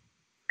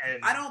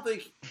 And I don't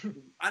think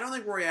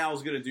Royale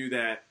is going to do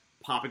that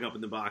popping up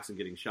in the box and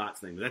getting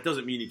shots thing. But that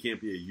doesn't mean he can't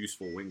be a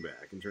useful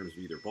wingback in terms of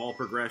either ball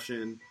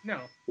progression,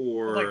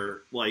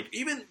 or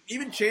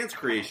even chance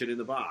creation in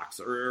the box,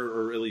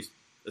 or at least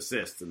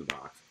assists in the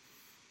box.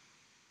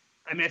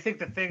 I think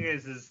the thing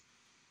is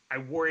I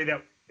worry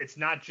that it's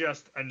not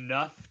just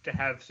enough to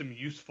have some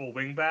useful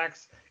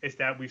wingbacks. It's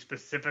that we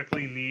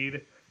specifically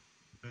need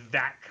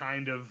that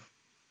kind of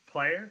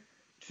player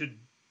to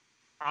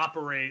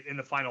operate in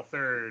the final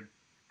third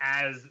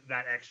as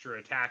that extra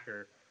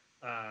attacker.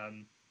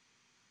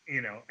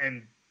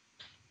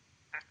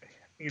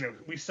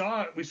 We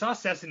saw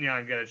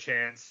Sessegnon get a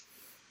chance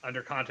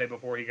under Conte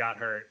before he got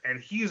hurt,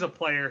 and he's a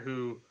player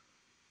who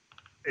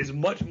is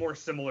much more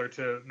similar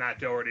to Matt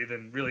Doherty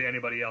than really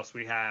anybody else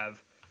we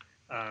have,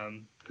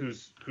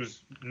 who's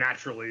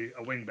naturally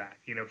a wingback.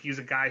 He's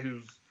a guy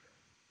who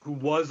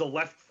was a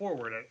left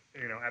forward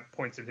at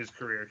points in his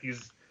career.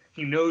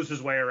 He knows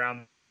his way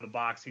around the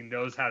box. He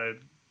knows how to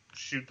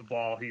shoot the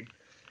ball. He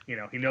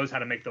knows how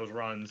to make those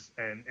runs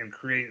and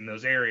create in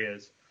those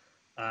areas.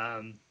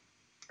 And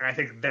I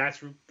think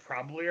that's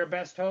probably our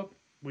best hope.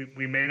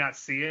 We may not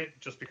see it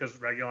just because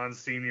Reguilón's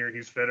senior,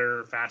 he's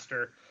fitter,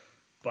 faster,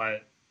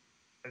 but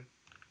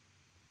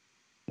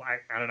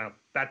I don't know.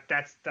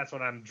 That's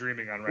what I'm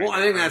dreaming on right now. Well,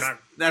 I think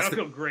I don't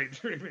feel great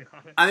dreaming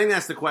on it. I think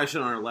that's the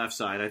question on our left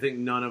side. I think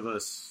none of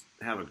us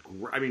have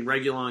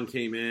Reguilón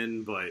came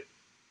in, but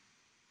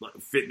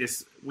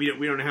fitness, we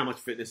don't know how much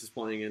fitness is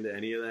playing into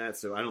any of that,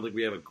 so I don't think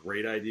we have a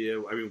great idea.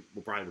 We'll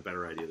probably have a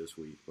better idea this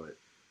week, but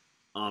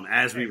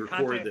as we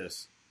record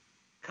this.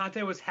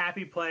 Conte was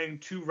happy playing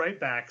 2 right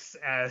backs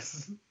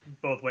as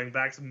both wing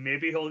backs.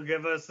 Maybe he'll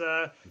give us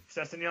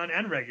Sessegnon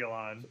and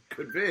Reguilón.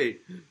 Could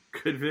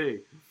be.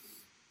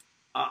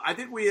 I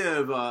think we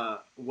have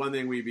one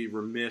thing we'd be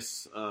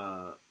remiss,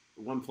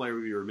 one player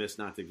we'd be remiss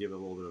not to give a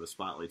little bit of a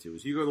spotlight to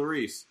is Hugo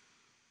Lloris.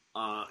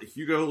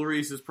 Hugo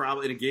Lloris is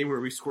probably in a game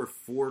where we scored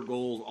 4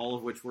 goals, all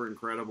of which were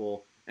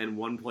incredible, and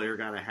one player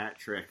got a hat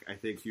trick. I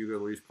think Hugo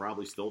Lloris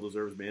probably still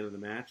deserves man of the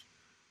match.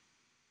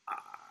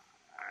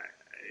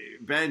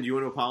 Ben, do you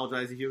want to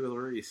apologize to Hugo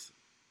Lloris?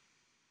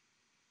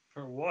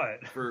 For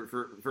what?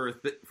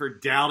 For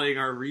doubting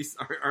our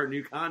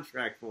new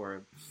contract for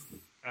him.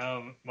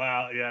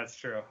 Well, yeah, that's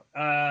true.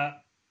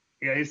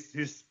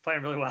 He's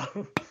playing really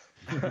well.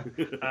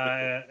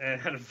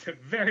 And had a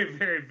very,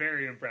 very,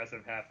 very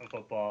impressive half of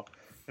football.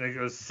 I think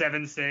it was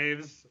 7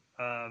 saves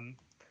and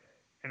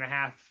a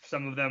half.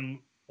 Some of them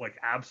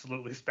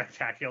absolutely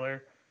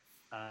spectacular.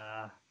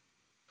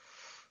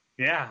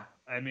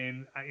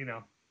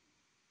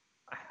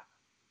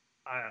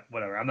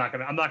 whatever. I'm not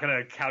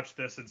gonna couch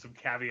this in some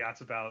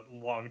caveats about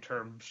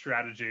long-term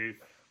strategy.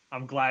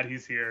 I'm glad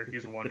he's here.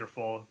 He's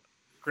wonderful,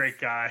 great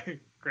guy,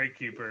 great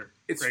keeper,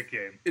 great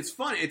game. It's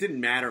fun. It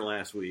didn't matter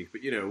last week,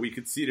 but we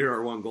conceded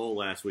our one goal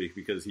last week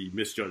because he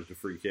misjudged a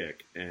free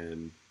kick,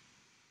 and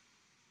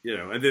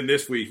and then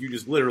this week you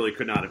just literally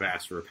could not have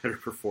asked for a better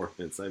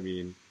performance. I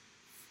mean,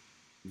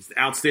 just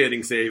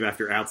outstanding save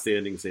after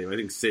outstanding save. I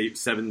think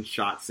 7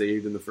 shots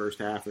saved in the first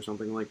half or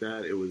something like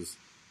that. It was,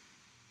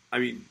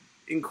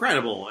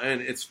 incredible.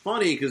 And it's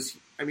funny because,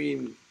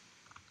 I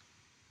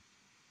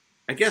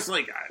guess,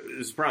 this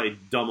is probably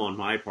dumb on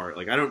my part.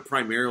 I don't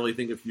primarily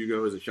think of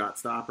Hugo as a shot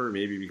stopper,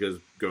 maybe because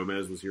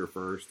Gomez was here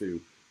first,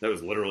 that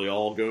was literally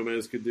all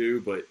Gomez could do.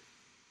 But,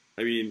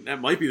 that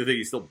might be the thing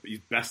he's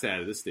best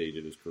at this stage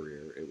in his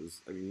career. It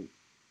was,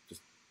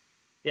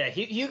 Yeah,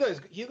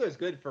 Hugo's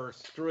good for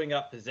screwing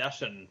up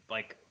possession,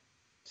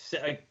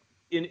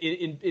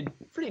 in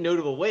pretty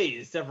notable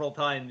ways several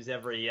times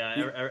every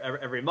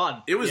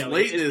month. It was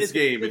late in this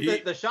game, but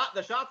the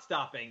shot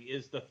stopping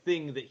is the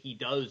thing that he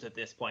does at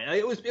this point.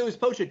 It was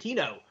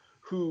Pochettino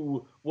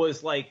who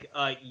was like,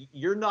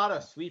 "You're not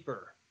a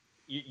sweeper,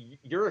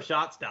 you're a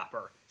shot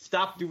stopper.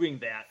 Stop doing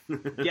that.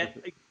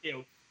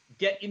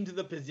 Get into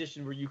the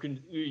position where you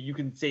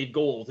can save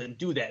goals and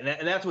do that."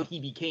 And that's what he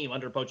became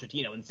under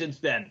Pochettino. And since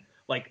then,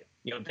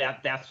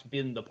 that's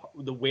been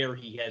the where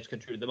he has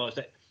contributed the most.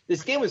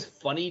 This game was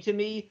funny to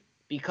me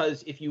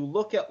because if you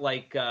look at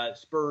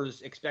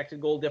Spurs' expected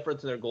goal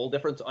difference and their goal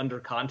difference under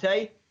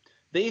Conte,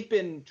 they've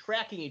been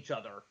tracking each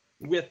other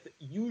with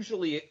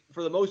usually,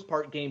 for the most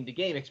part, game to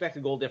game,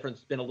 expected goal difference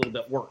has been a little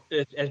bit worse.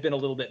 It has been a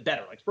little bit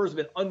better. Spurs have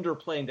been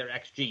underplaying their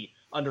XG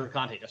under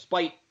Conte,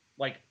 despite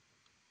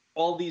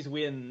all these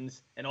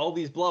wins and all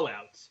these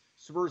blowouts.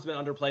 Spurs have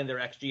been underplaying their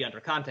XG under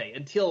Conte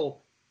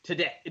until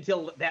today,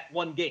 until that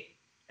one game.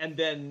 And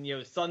then,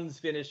 Son's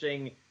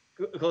finishing,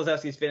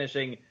 Kulusevski's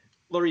finishing,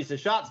 Lloris's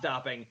shot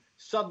stopping.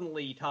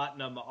 Suddenly,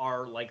 Tottenham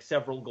are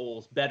several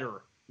goals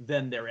better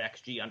than their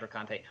XG under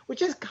Conte,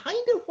 which is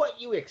kind of what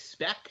you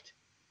expect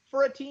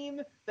for a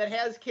team that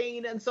has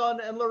Kane and Son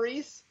and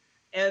Lloris.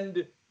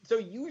 And so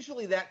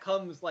usually that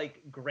comes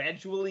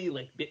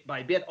gradually, bit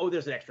by bit. Oh,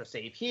 there's an extra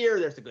save here.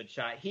 There's a good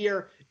shot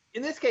here.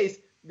 In this case,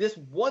 this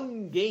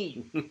one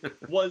game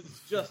was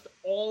just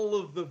all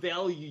of the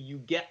value you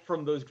get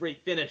from those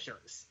great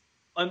finishers,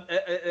 and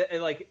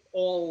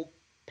all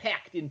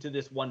packed into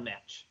this one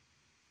match.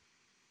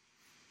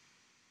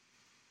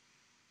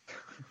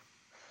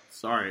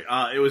 Sorry,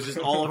 it was just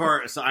all of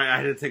our. So I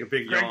had to take a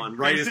big yawn.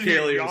 Right as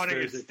Kaylee was yawning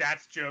at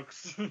stats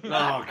jokes. Oh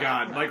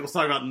God, Michael's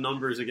talking about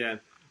numbers again.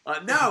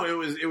 No, it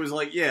was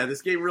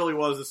this game really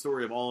was the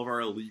story of all of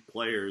our elite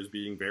players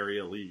being very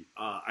elite.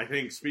 I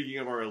think speaking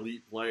of our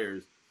elite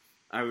players,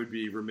 I would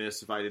be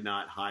remiss if I did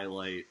not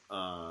highlight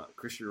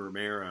Christian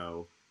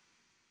Romero,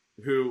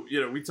 who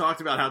we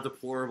talked about how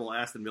deplorable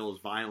Aston Villa's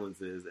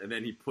violence is, and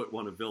then he put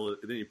a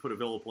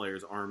Villa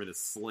player's arm in a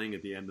sling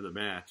at the end of the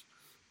match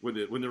when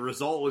the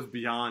result was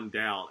beyond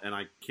doubt. And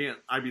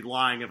I'd be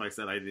lying if I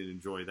said I didn't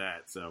enjoy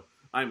that. So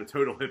I'm a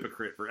total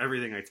hypocrite for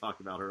everything I talked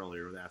about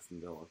earlier with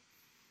Aston Villa.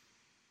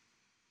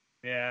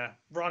 Yeah,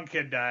 wrong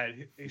kid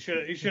died. He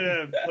should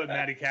have put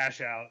Matty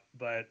Cash out,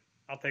 but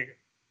I'll take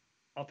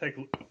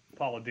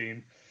Paula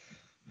Dean.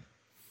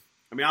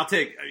 I'll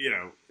take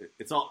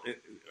it's all.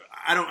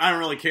 I don't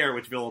really care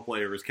which Villa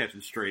player was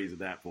catching strays at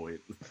that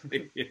point.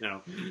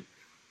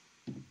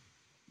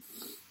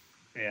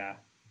 Yeah.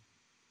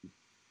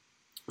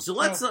 So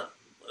let's.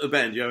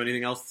 Ben, do you have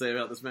anything else to say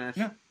about this match?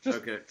 No, just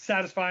okay.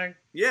 Satisfying.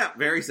 Yeah,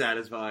 very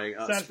satisfying.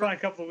 Satisfying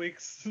couple of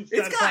weeks. It's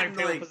satisfying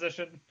gotten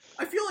position.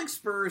 I feel like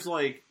Spurs,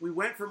 we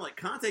went from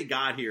Conte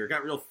got here, it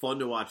got real fun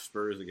to watch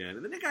Spurs again,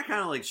 and then it got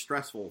kind of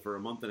stressful for a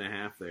month and a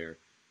half there,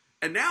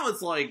 and now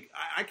it's I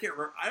can't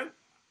remember.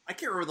 I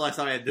can't remember the last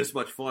time I had this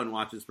much fun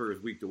watching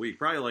Spurs week to week.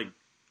 Probably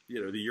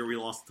the year we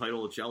lost the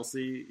title to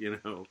Chelsea.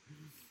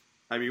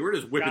 We're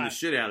just whipping the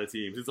shit out of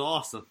teams. It's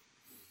awesome.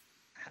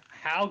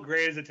 How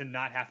great is it to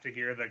not have to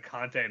hear the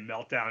Conte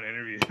meltdown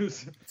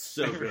interviews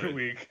so every good.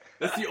 week?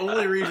 That's the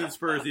only reason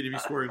Spurs need to be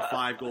scoring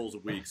 5 goals a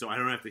week, so I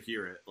don't have to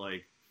hear it.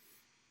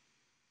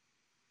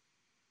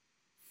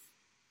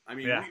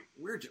 Yeah.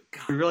 we're just,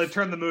 God, we really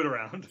turned the mood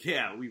around.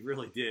 Yeah, we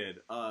really did.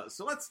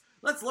 So let's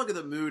look at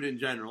the mood in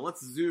general.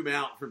 Let's zoom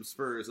out from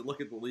Spurs and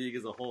look at the league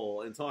as a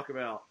whole and talk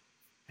about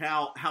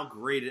how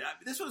great it.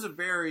 This was a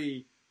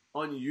very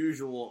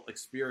unusual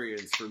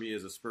experience for me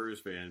as a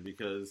Spurs fan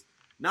because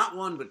not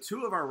one but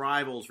 2 of our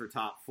rivals for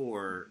top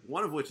 4,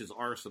 one of which is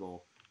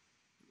Arsenal,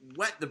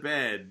 wet the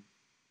bed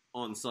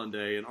on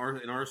Sunday. In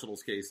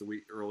Arsenal's case,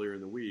 earlier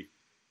in the week.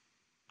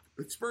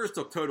 But Spurs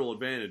took total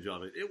advantage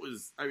of it. It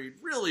was,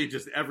 really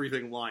just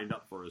everything lined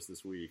up for us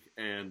this week.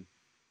 And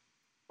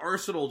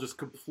Arsenal just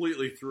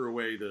completely threw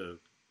away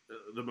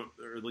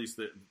or at least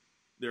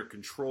their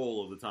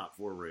control of the top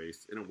 4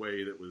 race in a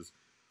way that was,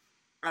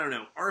 I don't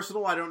know.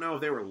 Arsenal, I don't know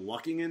if they were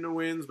lucking into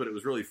wins, but it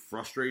was really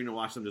frustrating to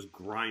watch them just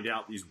grind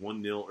out these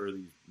 1-0 or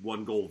these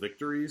 1-goal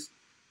victories.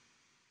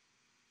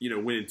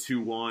 Winning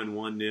 2-1,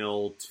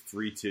 1-0,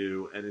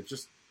 3-2, and it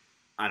just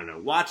I don't know,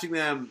 watching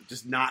them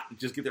just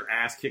get their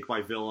ass kicked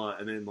by Villa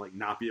and then like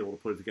not be able to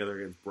put it together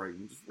against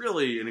Brighton, just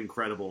really an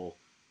incredible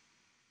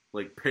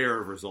like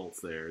pair of results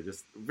there.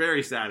 Just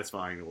very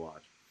satisfying to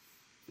watch.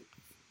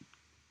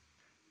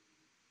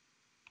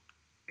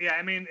 Yeah,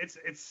 I mean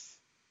it's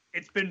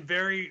been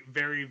very,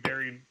 very,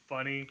 very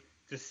funny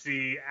to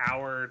see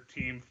our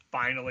team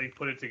finally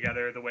put it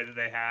together the way that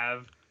they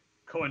have,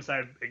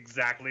 coincide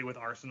exactly with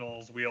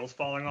Arsenal's wheels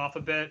falling off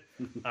a bit.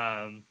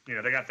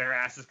 They got their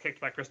asses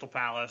kicked by Crystal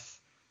Palace.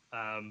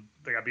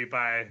 They got beat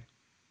by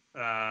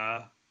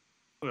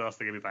who else?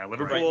 They got beat by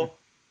Liverpool,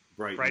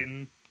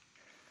 Brighton.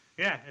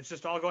 Yeah, it's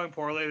just all going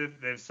poorly.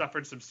 They've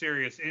suffered some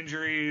serious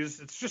injuries.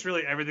 It's just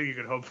really everything you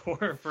could hope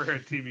for a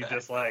team you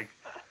dislike.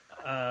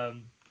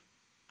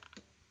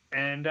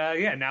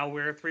 Now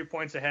we're 3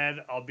 points ahead,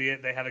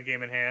 albeit they have a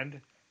game in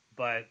hand.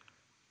 But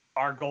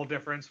our goal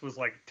difference was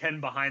like 10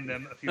 behind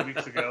them a few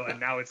weeks ago, and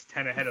now it's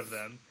 10 ahead of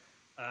them.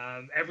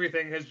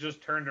 Everything has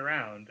just turned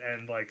around,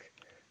 and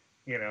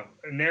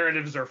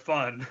narratives are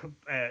fun.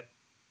 A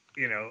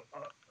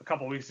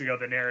couple weeks ago,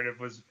 the narrative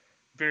was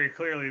very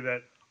clearly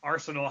that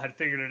Arsenal had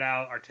figured it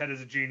out.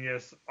 Arteta's a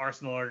genius.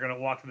 Arsenal are going to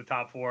walk to the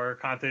top four.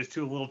 Conte's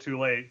a little too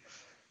late.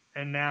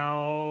 And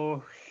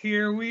now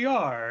here we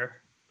are.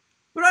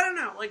 But I don't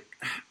know, like,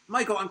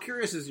 Michael, I'm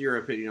curious as your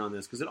opinion on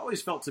this, because it always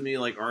felt to me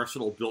like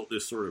Arsenal built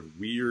this sort of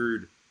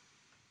weird,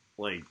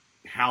 like,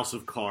 house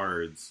of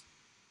cards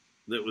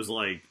that was,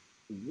 like,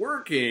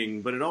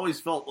 working, but it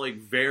always felt, like,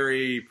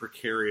 very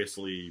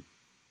precariously,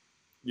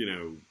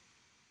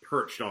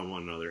 perched on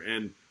one another.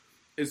 And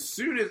as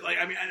soon as,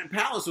 and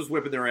Palace was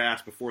whipping their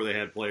ass before they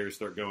had players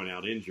start going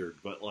out injured,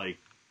 but, like,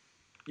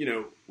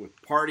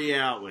 with Partey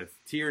out, with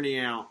Tierney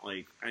out,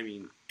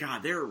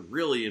 God, they're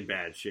really in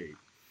bad shape.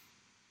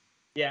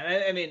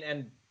 Yeah,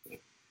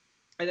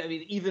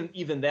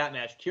 even that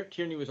match,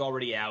 Tierney was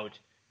already out,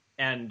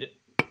 and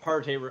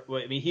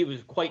Partey, he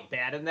was quite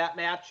bad in that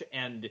match,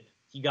 and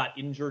he got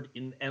injured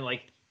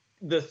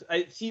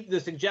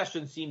the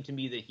suggestion seemed to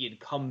me that he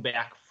had come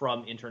back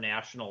from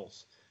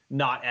internationals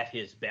not at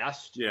his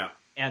best. Yeah,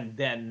 and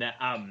then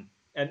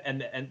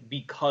and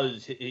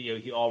because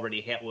he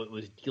already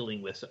was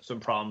dealing with some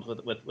problems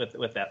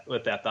with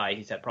that thigh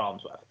he's had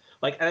problems with.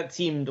 Like, that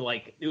seemed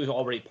like it was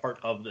already part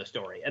of the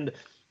story. And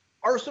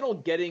Arsenal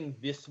getting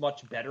this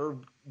much better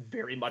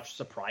very much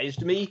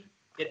surprised me.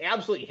 It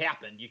absolutely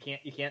happened. You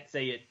can't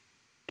say it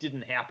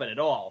didn't happen at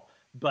all.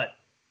 But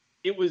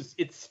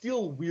it's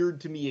still weird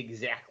to me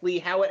exactly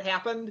how it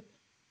happened,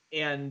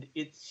 and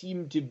it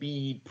seemed to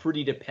be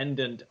pretty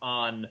dependent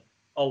on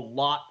a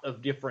lot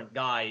of different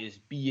guys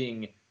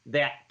being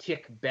that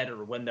tick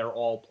better when they're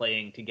all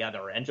playing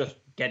together and just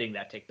getting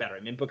that tick better.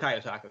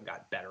 Bukayo Saka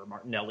got better.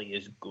 Martinelli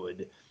is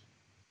good.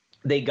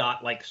 They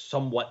got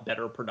somewhat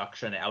better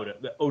production out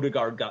of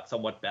Odegaard got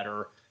somewhat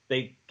better.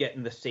 They get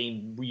in the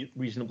same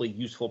reasonably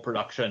useful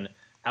production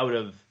out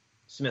of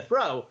Smith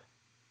Rowe,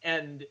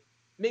 and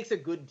makes a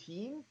good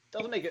team.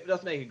 Doesn't make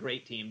a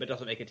great team, but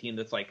doesn't make a team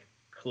that's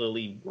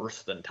clearly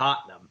worse than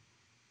Tottenham.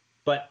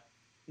 But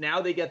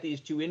now they get these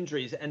two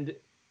injuries, and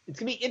it's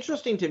gonna be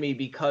interesting to me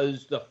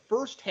because the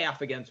first half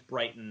against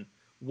Brighton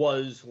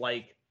was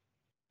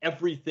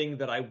everything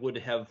that I would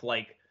have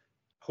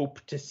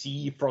hope to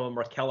see from a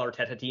Mikel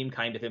Arteta team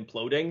kind of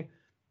imploding,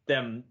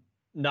 them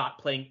not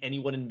playing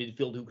anyone in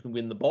midfield who can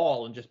win the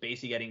ball and just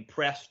basically getting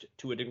pressed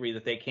to a degree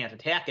that they can't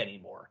attack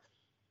anymore.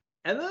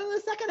 And then in the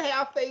second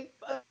half, they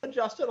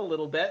adjusted a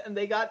little bit and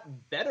they got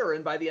better.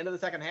 And by the end of the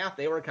second half,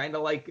 they were kind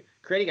of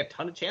creating a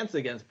ton of chances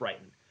against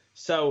Brighton.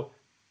 So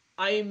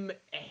I'm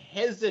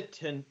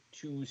hesitant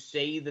to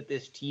say that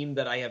this team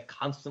that I have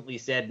constantly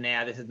said,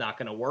 this is not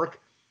going to work.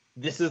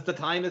 This is the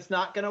time it's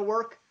not going to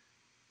work.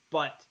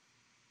 But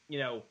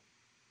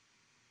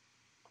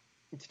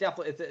it's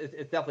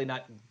definitely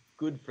not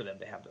good for them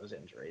to have those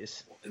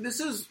injuries. This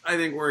is, I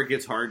think, where it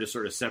gets hard to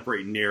sort of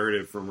separate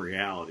narrative from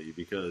reality,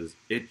 because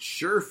it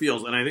sure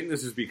feels, and I think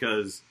this is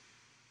because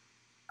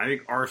I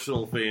think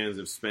Arsenal fans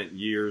have spent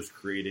years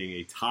creating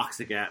a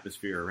toxic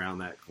atmosphere around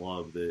that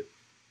club that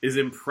is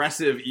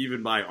impressive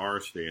even by our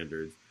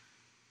standards.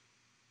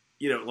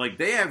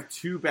 They have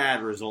two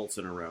bad results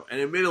in a row, and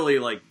admittedly,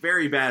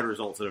 very bad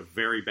results at a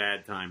very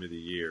bad time of the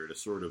year to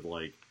sort of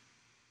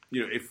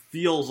it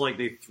feels like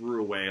they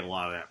threw away a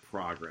lot of that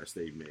progress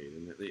they've made.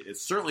 And it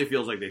certainly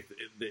feels like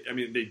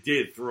they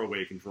did throw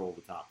away control of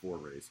the top four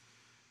race.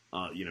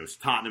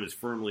 Tottenham is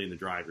firmly in the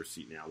driver's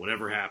seat now.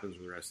 Whatever happens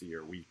for the rest of the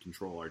year, we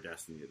control our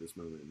destiny at this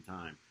moment in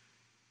time.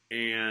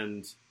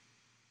 And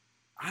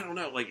I don't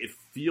know, it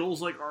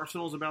feels like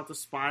Arsenal's about to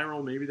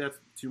spiral. Maybe that's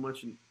too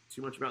much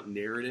about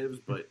narratives,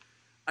 but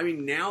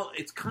now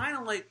it's kind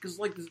of because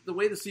the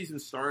way the season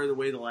started, the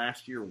way the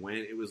last year went,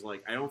 it was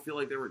I don't feel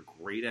like there were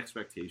great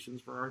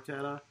expectations for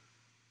Arteta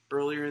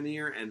earlier in the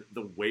year, and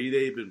the way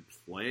they've been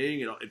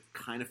playing, it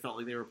kind of felt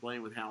like they were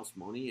playing with house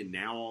money, and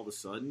now all of a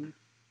sudden,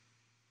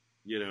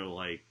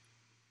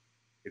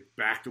 it's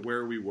back to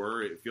where we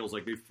were. It feels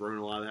like they've thrown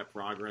a lot of that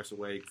progress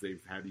away because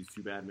they've had these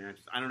two bad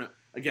matches. I don't know.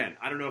 Again,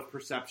 I don't know if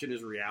perception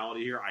is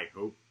reality here. I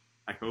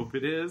hope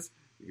it is,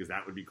 because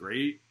that would be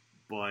great.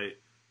 but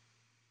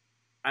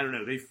I don't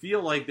know. They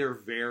feel like they're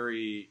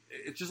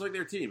it's just like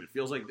their team. It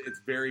feels like it's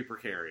very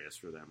precarious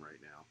for them right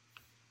now.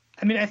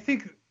 I mean, I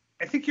think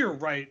you're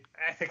right.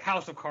 I think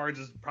House of Cards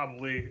is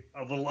probably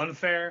a little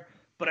unfair,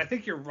 but I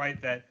think you're right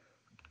that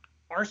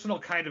Arsenal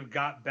kind of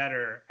got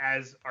better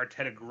as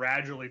Arteta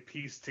gradually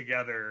pieced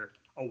together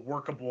a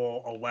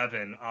workable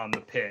 11 on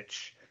the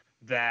pitch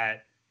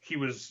that he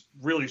was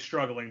really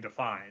struggling to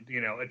find.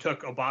 You know, it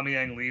took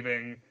Aubameyang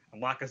leaving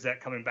and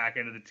Lacazette coming back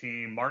into the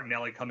team,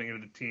 Martinelli coming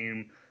into the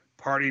team,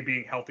 Partey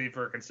being healthy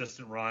for a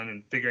consistent run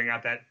and figuring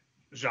out that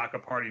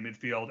Xhaka Partey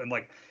midfield. And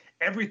like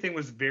everything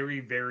was very,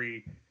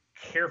 very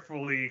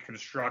carefully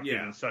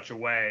constructed in such a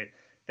way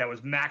that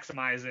was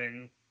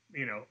maximizing,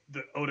 you know,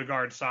 the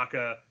Odegaard,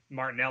 Saka,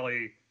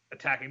 Martinelli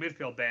attacking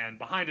midfield band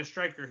behind a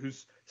striker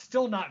who's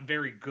still not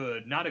very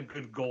good, not a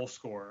good goal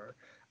scorer.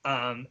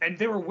 And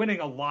they were winning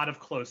a lot of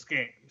close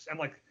games. And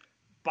like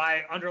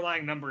by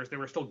underlying numbers, they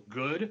were still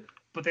good,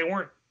 but they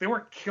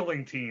weren't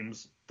killing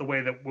teams the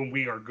way that when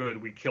we are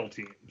good, we kill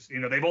teams. You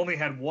know, they've only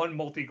had one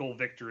multi-goal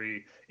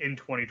victory in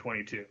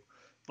 2022.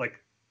 Like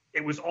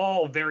it was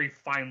all very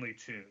finely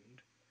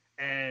tuned.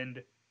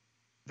 And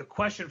the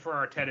question for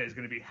Arteta is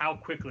going to be how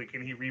quickly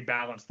can he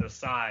rebalance the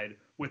side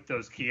with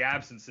those key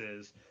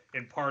absences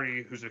in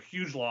Partey, who's a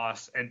huge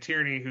loss, and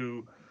Tierney,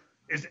 who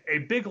is a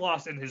big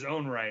loss in his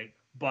own right,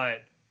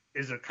 but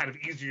is a kind of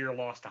easier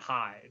loss to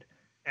hide.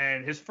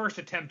 And his first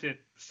attempt at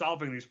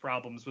solving these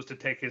problems was to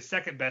take his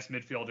second best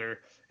midfielder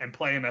and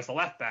play him as a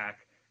left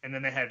back. And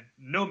then they had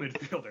no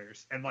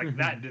midfielders, and like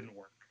that didn't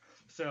work.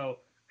 So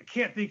I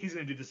can't think he's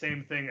going to do the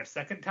same thing a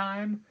second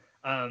time.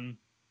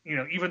 You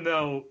know, even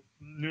though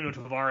Nuno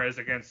Tavares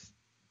against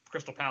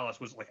Crystal Palace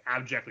was like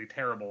abjectly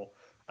terrible,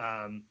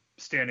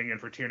 standing in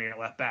for Tierney at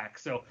left back.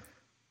 So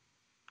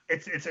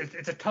it's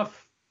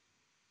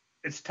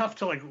tough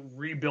to like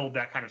rebuild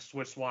that kind of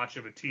Swiss watch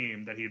of a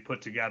team that he had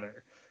put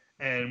together.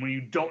 And when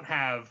you don't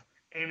have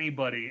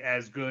anybody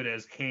as good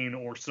as Kane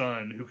or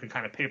Son who can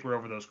kind of paper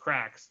over those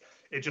cracks,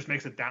 it just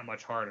makes it that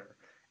much harder.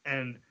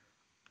 And,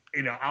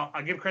 you know,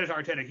 I'll give credit to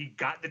Arteta. He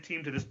got the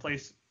team to this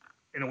place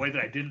in a way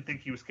that I didn't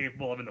think he was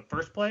capable of in the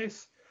first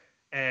place.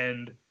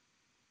 And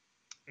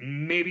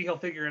maybe he'll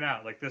figure it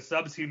out. Like the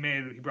subs he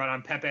made, he brought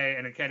on Pepe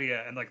and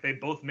Nketiah, and like they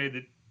both made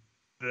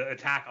the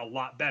attack a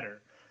lot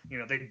better. You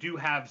know, they do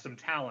have some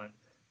talent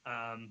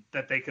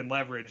that they can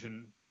leverage,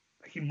 and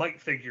he might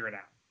figure it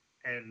out.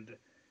 And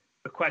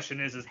the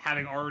question is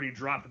having already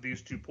dropped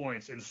these 2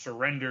 points and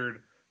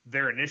surrendered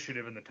their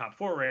initiative in the top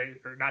 4 race,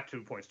 or not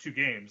 2 points, 2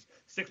 games,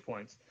 6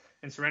 points,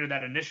 and surrendered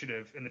that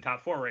initiative in the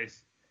top 4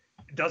 race,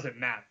 it doesn't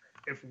matter.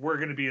 If we're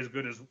going to be as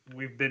good as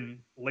we've been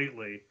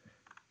lately,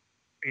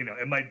 you know,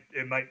 it might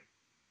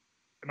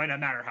not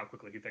matter how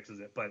quickly he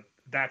fixes it, but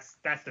that's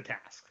the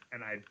task,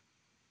 and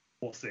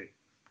we'll see.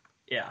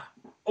 Yeah,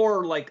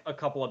 or like a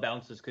couple of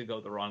bounces could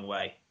go the wrong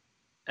way,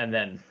 and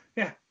then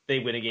they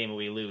win a game and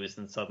we lose,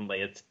 and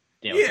suddenly it's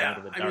down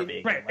to the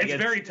Derby. Right, like,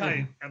 it's very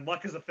tight, and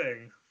luck is a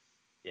thing.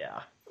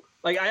 Yeah,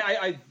 like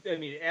I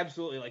mean,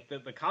 absolutely, like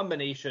the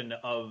combination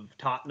of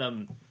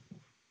Tottenham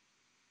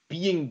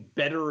being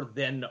better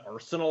than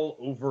Arsenal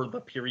over the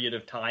period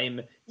of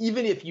time,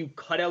 even if you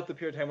cut out the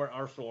period of time when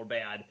Arsenal were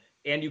bad,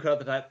 and you cut out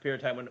the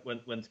period of time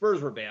when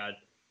Spurs were bad,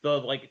 the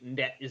like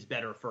net is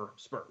better for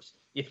Spurs.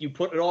 If you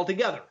put it all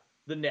together,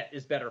 the net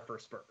is better for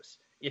Spurs.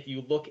 If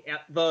you look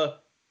at the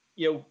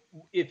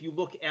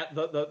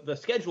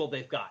schedule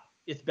they've got,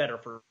 it's better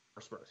for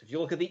Spurs. If you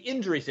look at the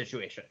injury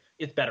situation,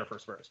 it's better for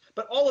Spurs.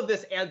 But all of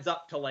this adds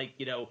up to like,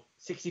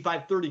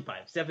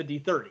 65-35,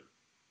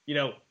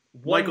 70-30.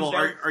 Michael,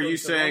 are you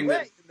saying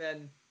that?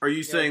 Are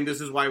you saying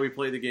this is why we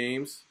play the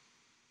games?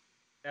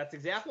 That's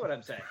exactly what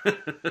I'm saying.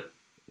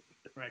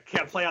 Right,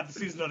 can't play out the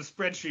season on a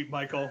spreadsheet,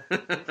 Michael.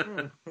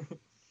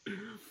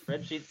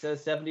 Spreadsheet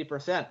says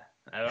 70%.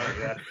 I don't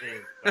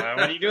know.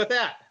 What do you do with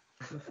that?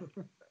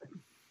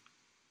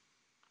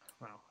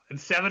 Well, in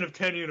 7 of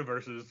 10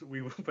 universes,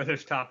 we will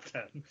finish top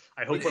 10.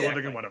 I hope we're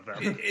living in one of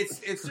them. It's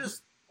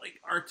just like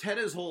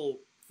Arteta's whole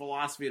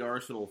philosophy at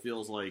Arsenal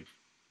feels like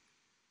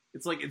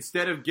it's like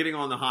instead of getting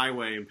on the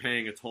highway and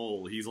paying a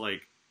toll, he's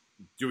like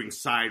doing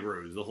side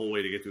roads the whole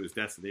way to get to his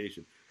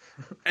destination.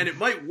 And it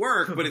might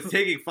work, but it's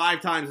taking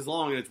 5 times as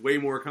long and it's way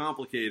more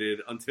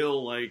complicated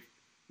until it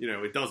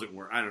doesn't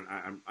work.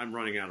 I'm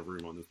running out of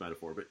room on this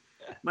metaphor, but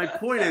my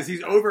point is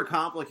he's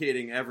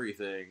overcomplicating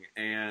everything,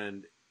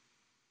 and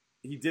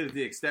he did it to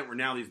the extent where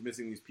now he's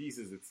missing these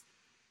pieces. It's,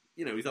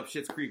 he's up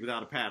Schitt's Creek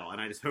without a paddle, and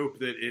I just hope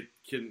that it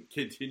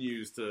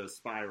continues to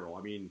spiral.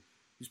 I mean,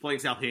 he's playing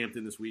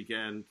Southampton this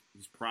weekend.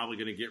 He's probably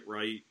going to get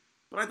right,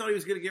 but I thought he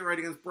was going to get right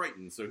against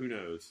Brighton, so who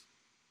knows?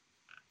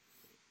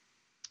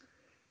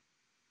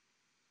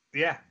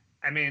 Yeah,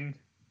 I mean,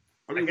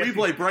 we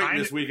play Brighton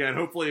this weekend.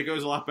 Hopefully it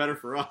goes a lot better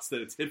for us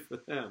than it did for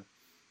them.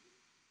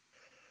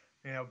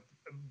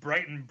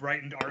 Brighton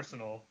brightened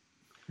Arsenal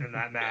in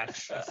that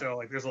match.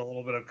 So, there's a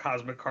little bit of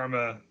cosmic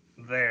karma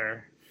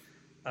there.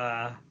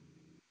 Yeah,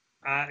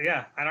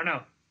 I don't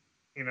know.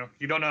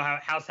 You don't know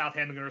how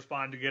Southampton going to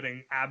respond to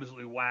getting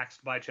absolutely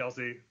waxed by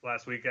Chelsea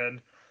last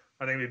weekend.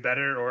 Are they going to be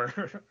better, or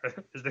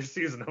is their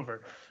season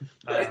over?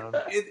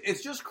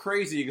 It's just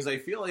crazy because I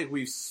feel like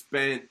we've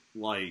spent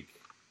like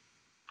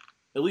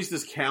at least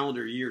this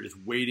calendar year just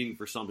waiting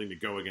for something to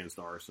go against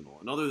Arsenal.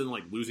 And other than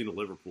like losing to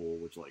Liverpool,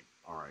 which like,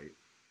 all right,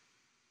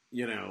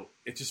 you know,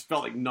 it just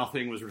felt like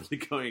nothing was really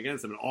going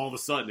against them. And all of a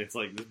sudden it's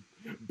like this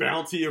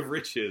bounty of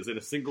riches in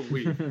a single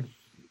week.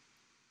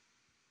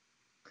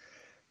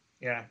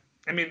 Yeah.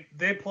 I mean,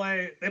 they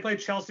play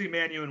Chelsea,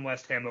 Man U, and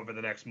West Ham over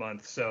the next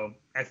month. So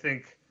I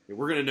think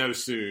we're going to know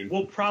soon.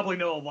 We'll probably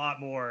know a lot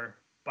more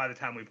by the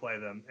time we play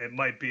them. It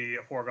might be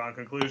a foregone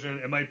conclusion.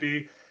 It might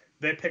be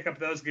they pick up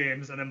those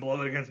games and then blow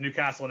it against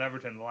Newcastle and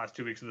Everton in the last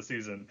 2 weeks of the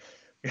season.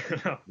 You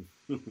know,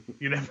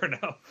 you never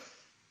know.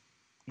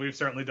 We've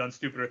certainly done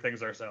stupider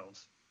things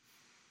ourselves.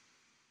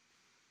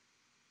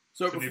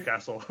 So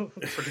Newcastle,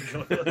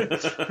 particularly.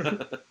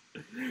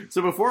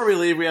 So before we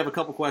leave, we have a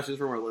couple questions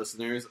from our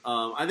listeners.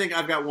 I think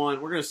I've got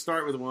one. We're going to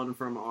start with one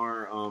from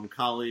our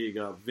colleague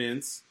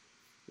Vince,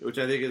 which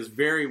I think is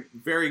very,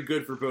 very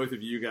good for both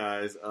of you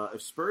guys.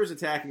 If Spurs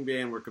attacking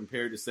band were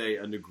compared to, say,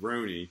 a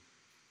Negroni,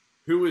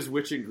 who is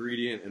which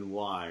ingredient and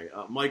why?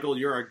 Michael,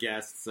 you're our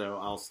guest, so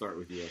I'll start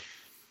with you.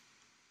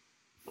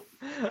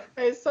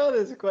 I saw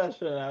this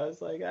question and I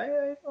was like,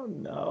 I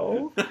don't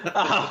know.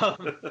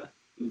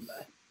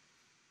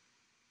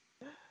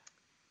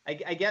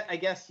 I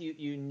guess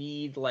you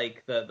need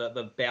like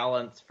the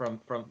balance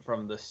from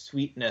the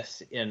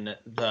sweetness in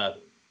the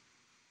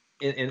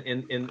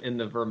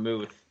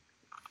vermouth,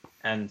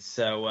 and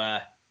so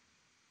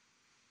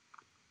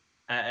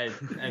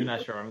I'm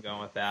not sure where I'm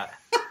going with that.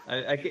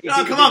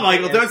 Come on,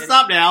 Michael! Don't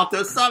stop now!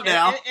 Don't stop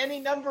now! Any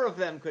number of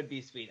them could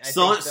be sweet.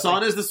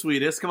 Son is the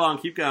sweetest. Come on,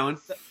 keep going.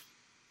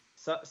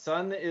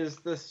 Son is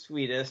the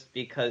sweetest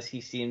because he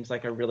seems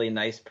like a really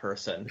nice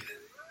person,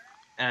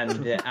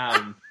 and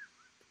I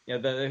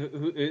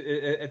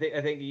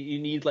think you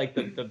need like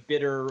the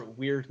bitter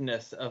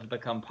weirdness of the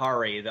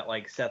Campari that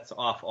like sets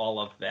off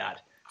all of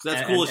that. So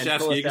that's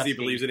Kulusevski because he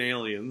believes in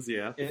aliens.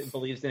 Yeah, it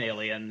believes in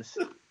aliens,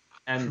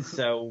 and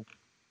so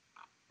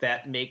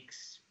that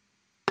makes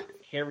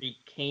Harry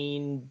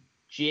Kane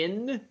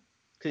gin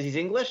because he's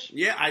English.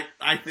 Yeah,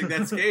 I think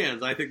that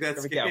scans. I think that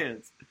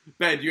scans.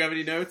 Ben, do you have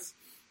any notes?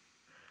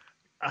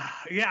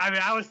 Yeah, I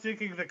mean, I was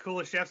thinking that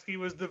Kulusevski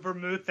was the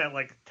vermouth that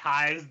like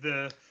ties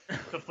the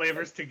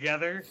flavors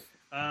together.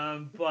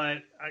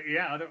 But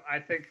I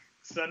think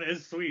Son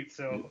is sweet.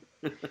 So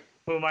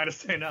who am I to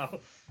say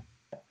no?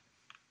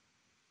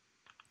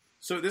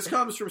 So this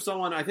comes from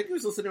someone, I think he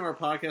was listening to our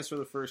podcast for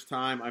the first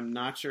time. I'm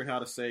not sure how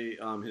to say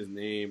his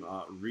name.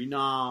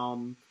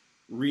 Renow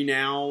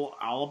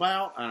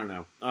Allabout? I don't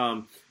know.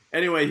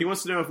 Anyway, he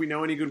wants to know if we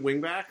know any good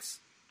wingbacks.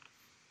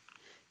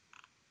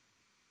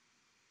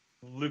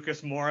 Lucas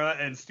Moura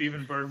and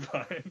Steven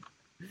Bergwijn.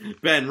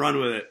 Ben, run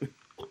with it.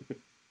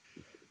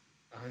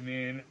 I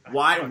mean...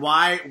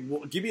 Why?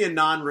 Give me a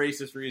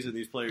non-racist reason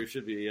these players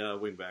should be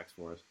wingbacks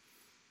for us.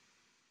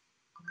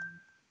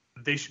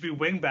 They should be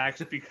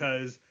wingbacks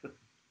because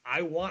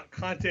I want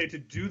Conte to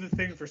do the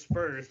thing for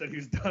Spurs that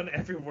he's done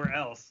everywhere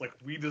else. Like,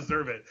 we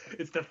deserve it.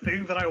 It's the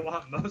thing that I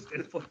want most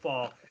in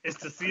football is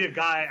to see a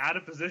guy out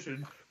of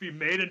position be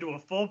made into a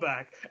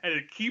fullback, and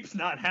it keeps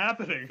not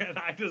happening, and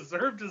I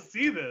deserve to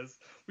see this.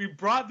 We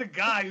brought the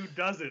guy who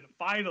does it,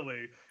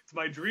 finally. It's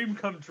my dream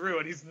come true,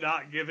 and he's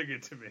not giving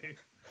it to me.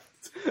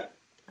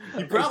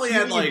 He probably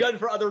had like you've done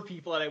for other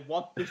people, and I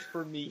want this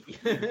for me.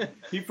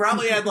 He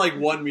probably had like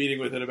one meeting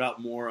with it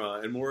about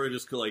Moura, and Moura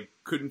just like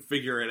couldn't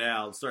figure it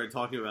out. Started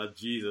talking about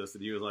Jesus,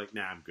 and he was like,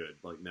 "Nah, I'm good.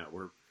 Like, no,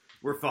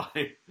 we're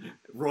fine.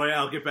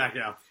 Royale, get back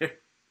out there."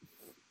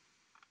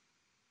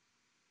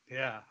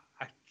 Yeah,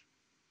 I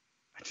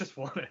just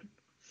want it.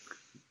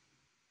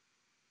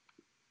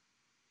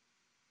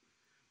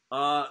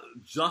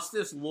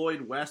 Justice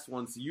Lloyd West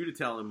wants you to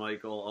tell him,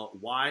 Michael,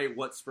 why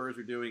what Spurs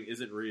are doing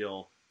isn't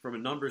real from a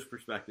numbers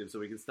perspective, so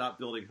we can stop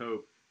building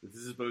hope that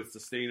this is both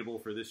sustainable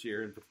for this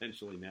year and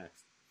potentially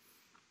next.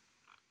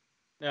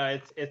 No,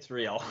 it's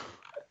real.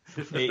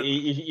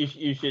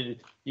 You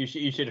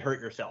should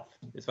hurt yourself.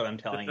 Is what I'm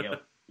telling you.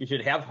 You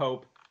should have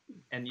hope,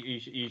 and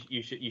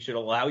you should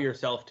allow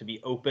yourself to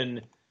be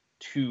open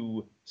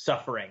to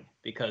suffering,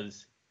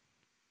 because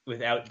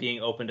without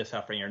being open to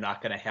suffering, you're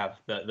not going to have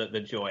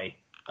the joy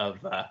of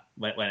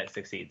when it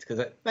succeeds.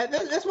 Because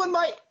this one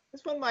might.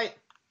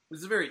 This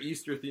is a very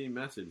Easter-themed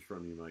message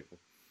from you, Michael.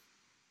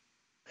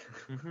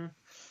 Mm-hmm.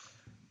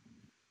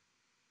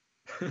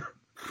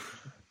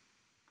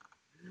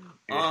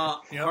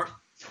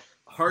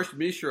 Harsh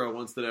Mishra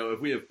wants to know if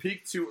we have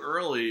peaked too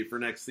early for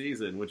next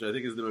season, which I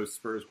think is the most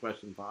Spurs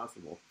question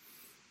possible.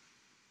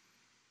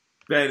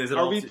 Ben, is it?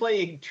 Are we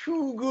playing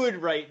too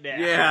good right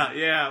now?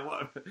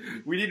 Yeah.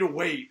 We need to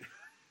wait.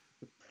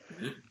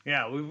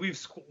 Yeah,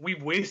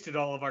 we've wasted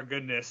all of our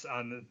goodness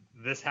on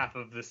this half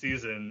of the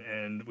season,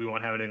 and we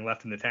won't have anything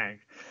left in the tank.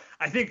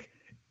 I think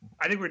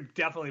we're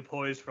definitely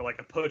poised for like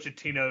a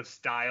Pochettino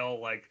style.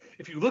 Like,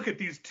 if you look at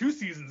these two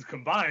seasons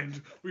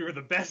combined, we were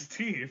the best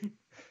team,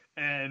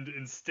 and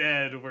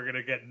instead we're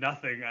gonna get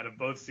nothing out of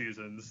both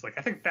seasons. Like,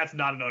 I think that's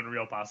not an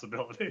unreal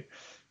possibility.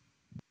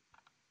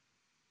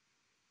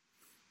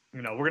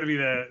 You know, we're going to be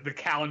the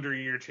calendar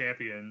year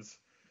champions.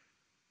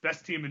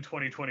 Best team in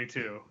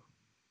 2022.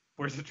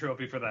 Where's the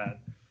trophy for that?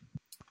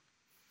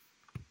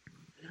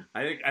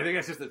 I think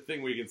that's just a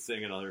thing we can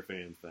sing at other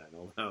fans then,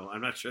 although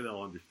I'm not sure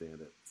they'll understand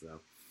it.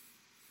 So,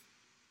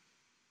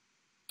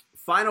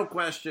 final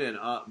question,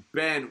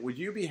 Ben, would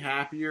you be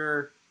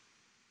happier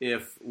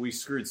if we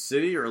screwed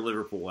City or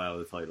Liverpool out of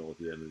the title at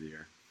the end of the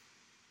year?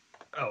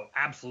 Oh,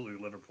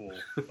 absolutely Liverpool.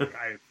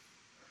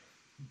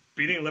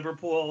 Beating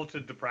Liverpool to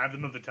deprive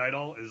them of the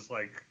title is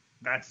like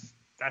that's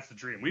the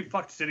dream. We've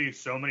fucked City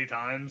so many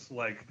times,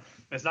 like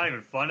it's not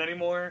even fun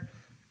anymore.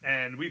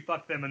 And we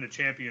fucked them in the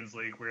Champions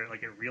League where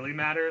like it really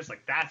matters.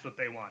 Like that's what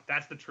they want.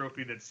 That's the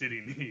trophy that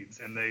City needs.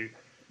 And they,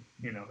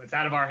 you know, it's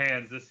out of our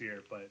hands this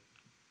year. But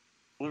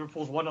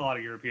Liverpool's won a lot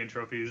of European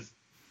trophies.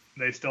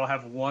 They still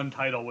have one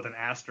title with an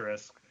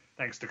asterisk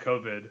thanks to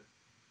COVID.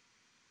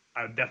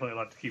 I would definitely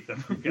love to keep them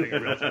from getting a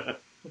real title.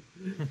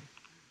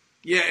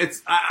 Yeah,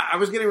 I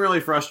was getting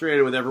really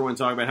frustrated with everyone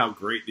talking about how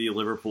great the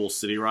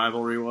Liverpool-City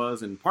rivalry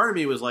was. And part of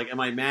me was like, am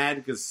I mad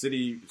because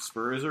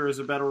City-Spurs is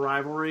a better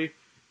rivalry?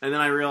 And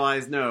then I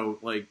realized, no,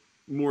 like,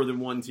 more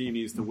than one team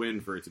needs to win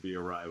for it to be a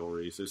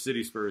rivalry. So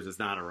City Spurs is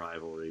not a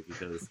rivalry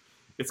because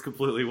it's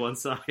completely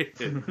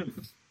one-sided.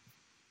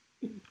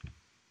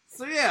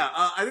 So, yeah,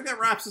 I think that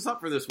wraps us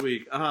up for this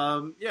week.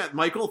 Yeah,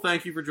 Michael,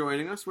 thank you for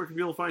joining us. Where can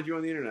people find you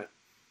on the internet?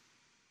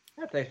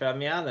 Yeah, thanks for having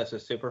me on. This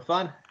was super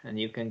fun. And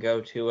you can go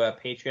to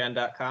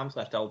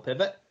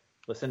patreon.com/doublepivot.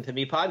 Listen to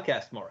me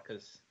podcast more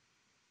because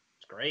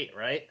it's great,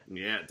 right?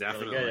 Yeah,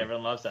 definitely. Really good.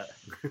 Everyone loves that.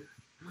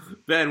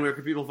 Ben, where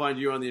can people find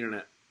you on the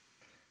internet?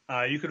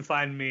 You can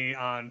find me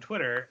on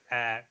Twitter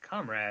at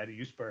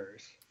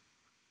ComradeUSpurs.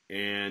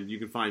 And you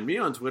can find me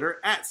on Twitter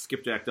at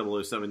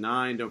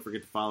skipjack0079. Don't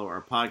forget to follow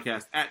our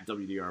podcast at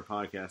WDR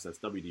Podcast. That's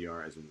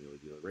WDR as in Wheeler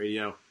Dealer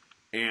Radio.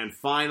 And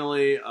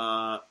finally,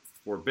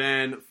 for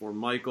Ben, for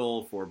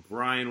Michael, for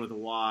Brian with a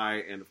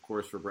Y, and of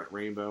course for Brett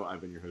Rainbow,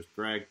 I've been your host,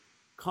 Greg.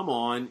 Come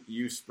on,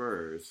 you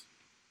Spurs.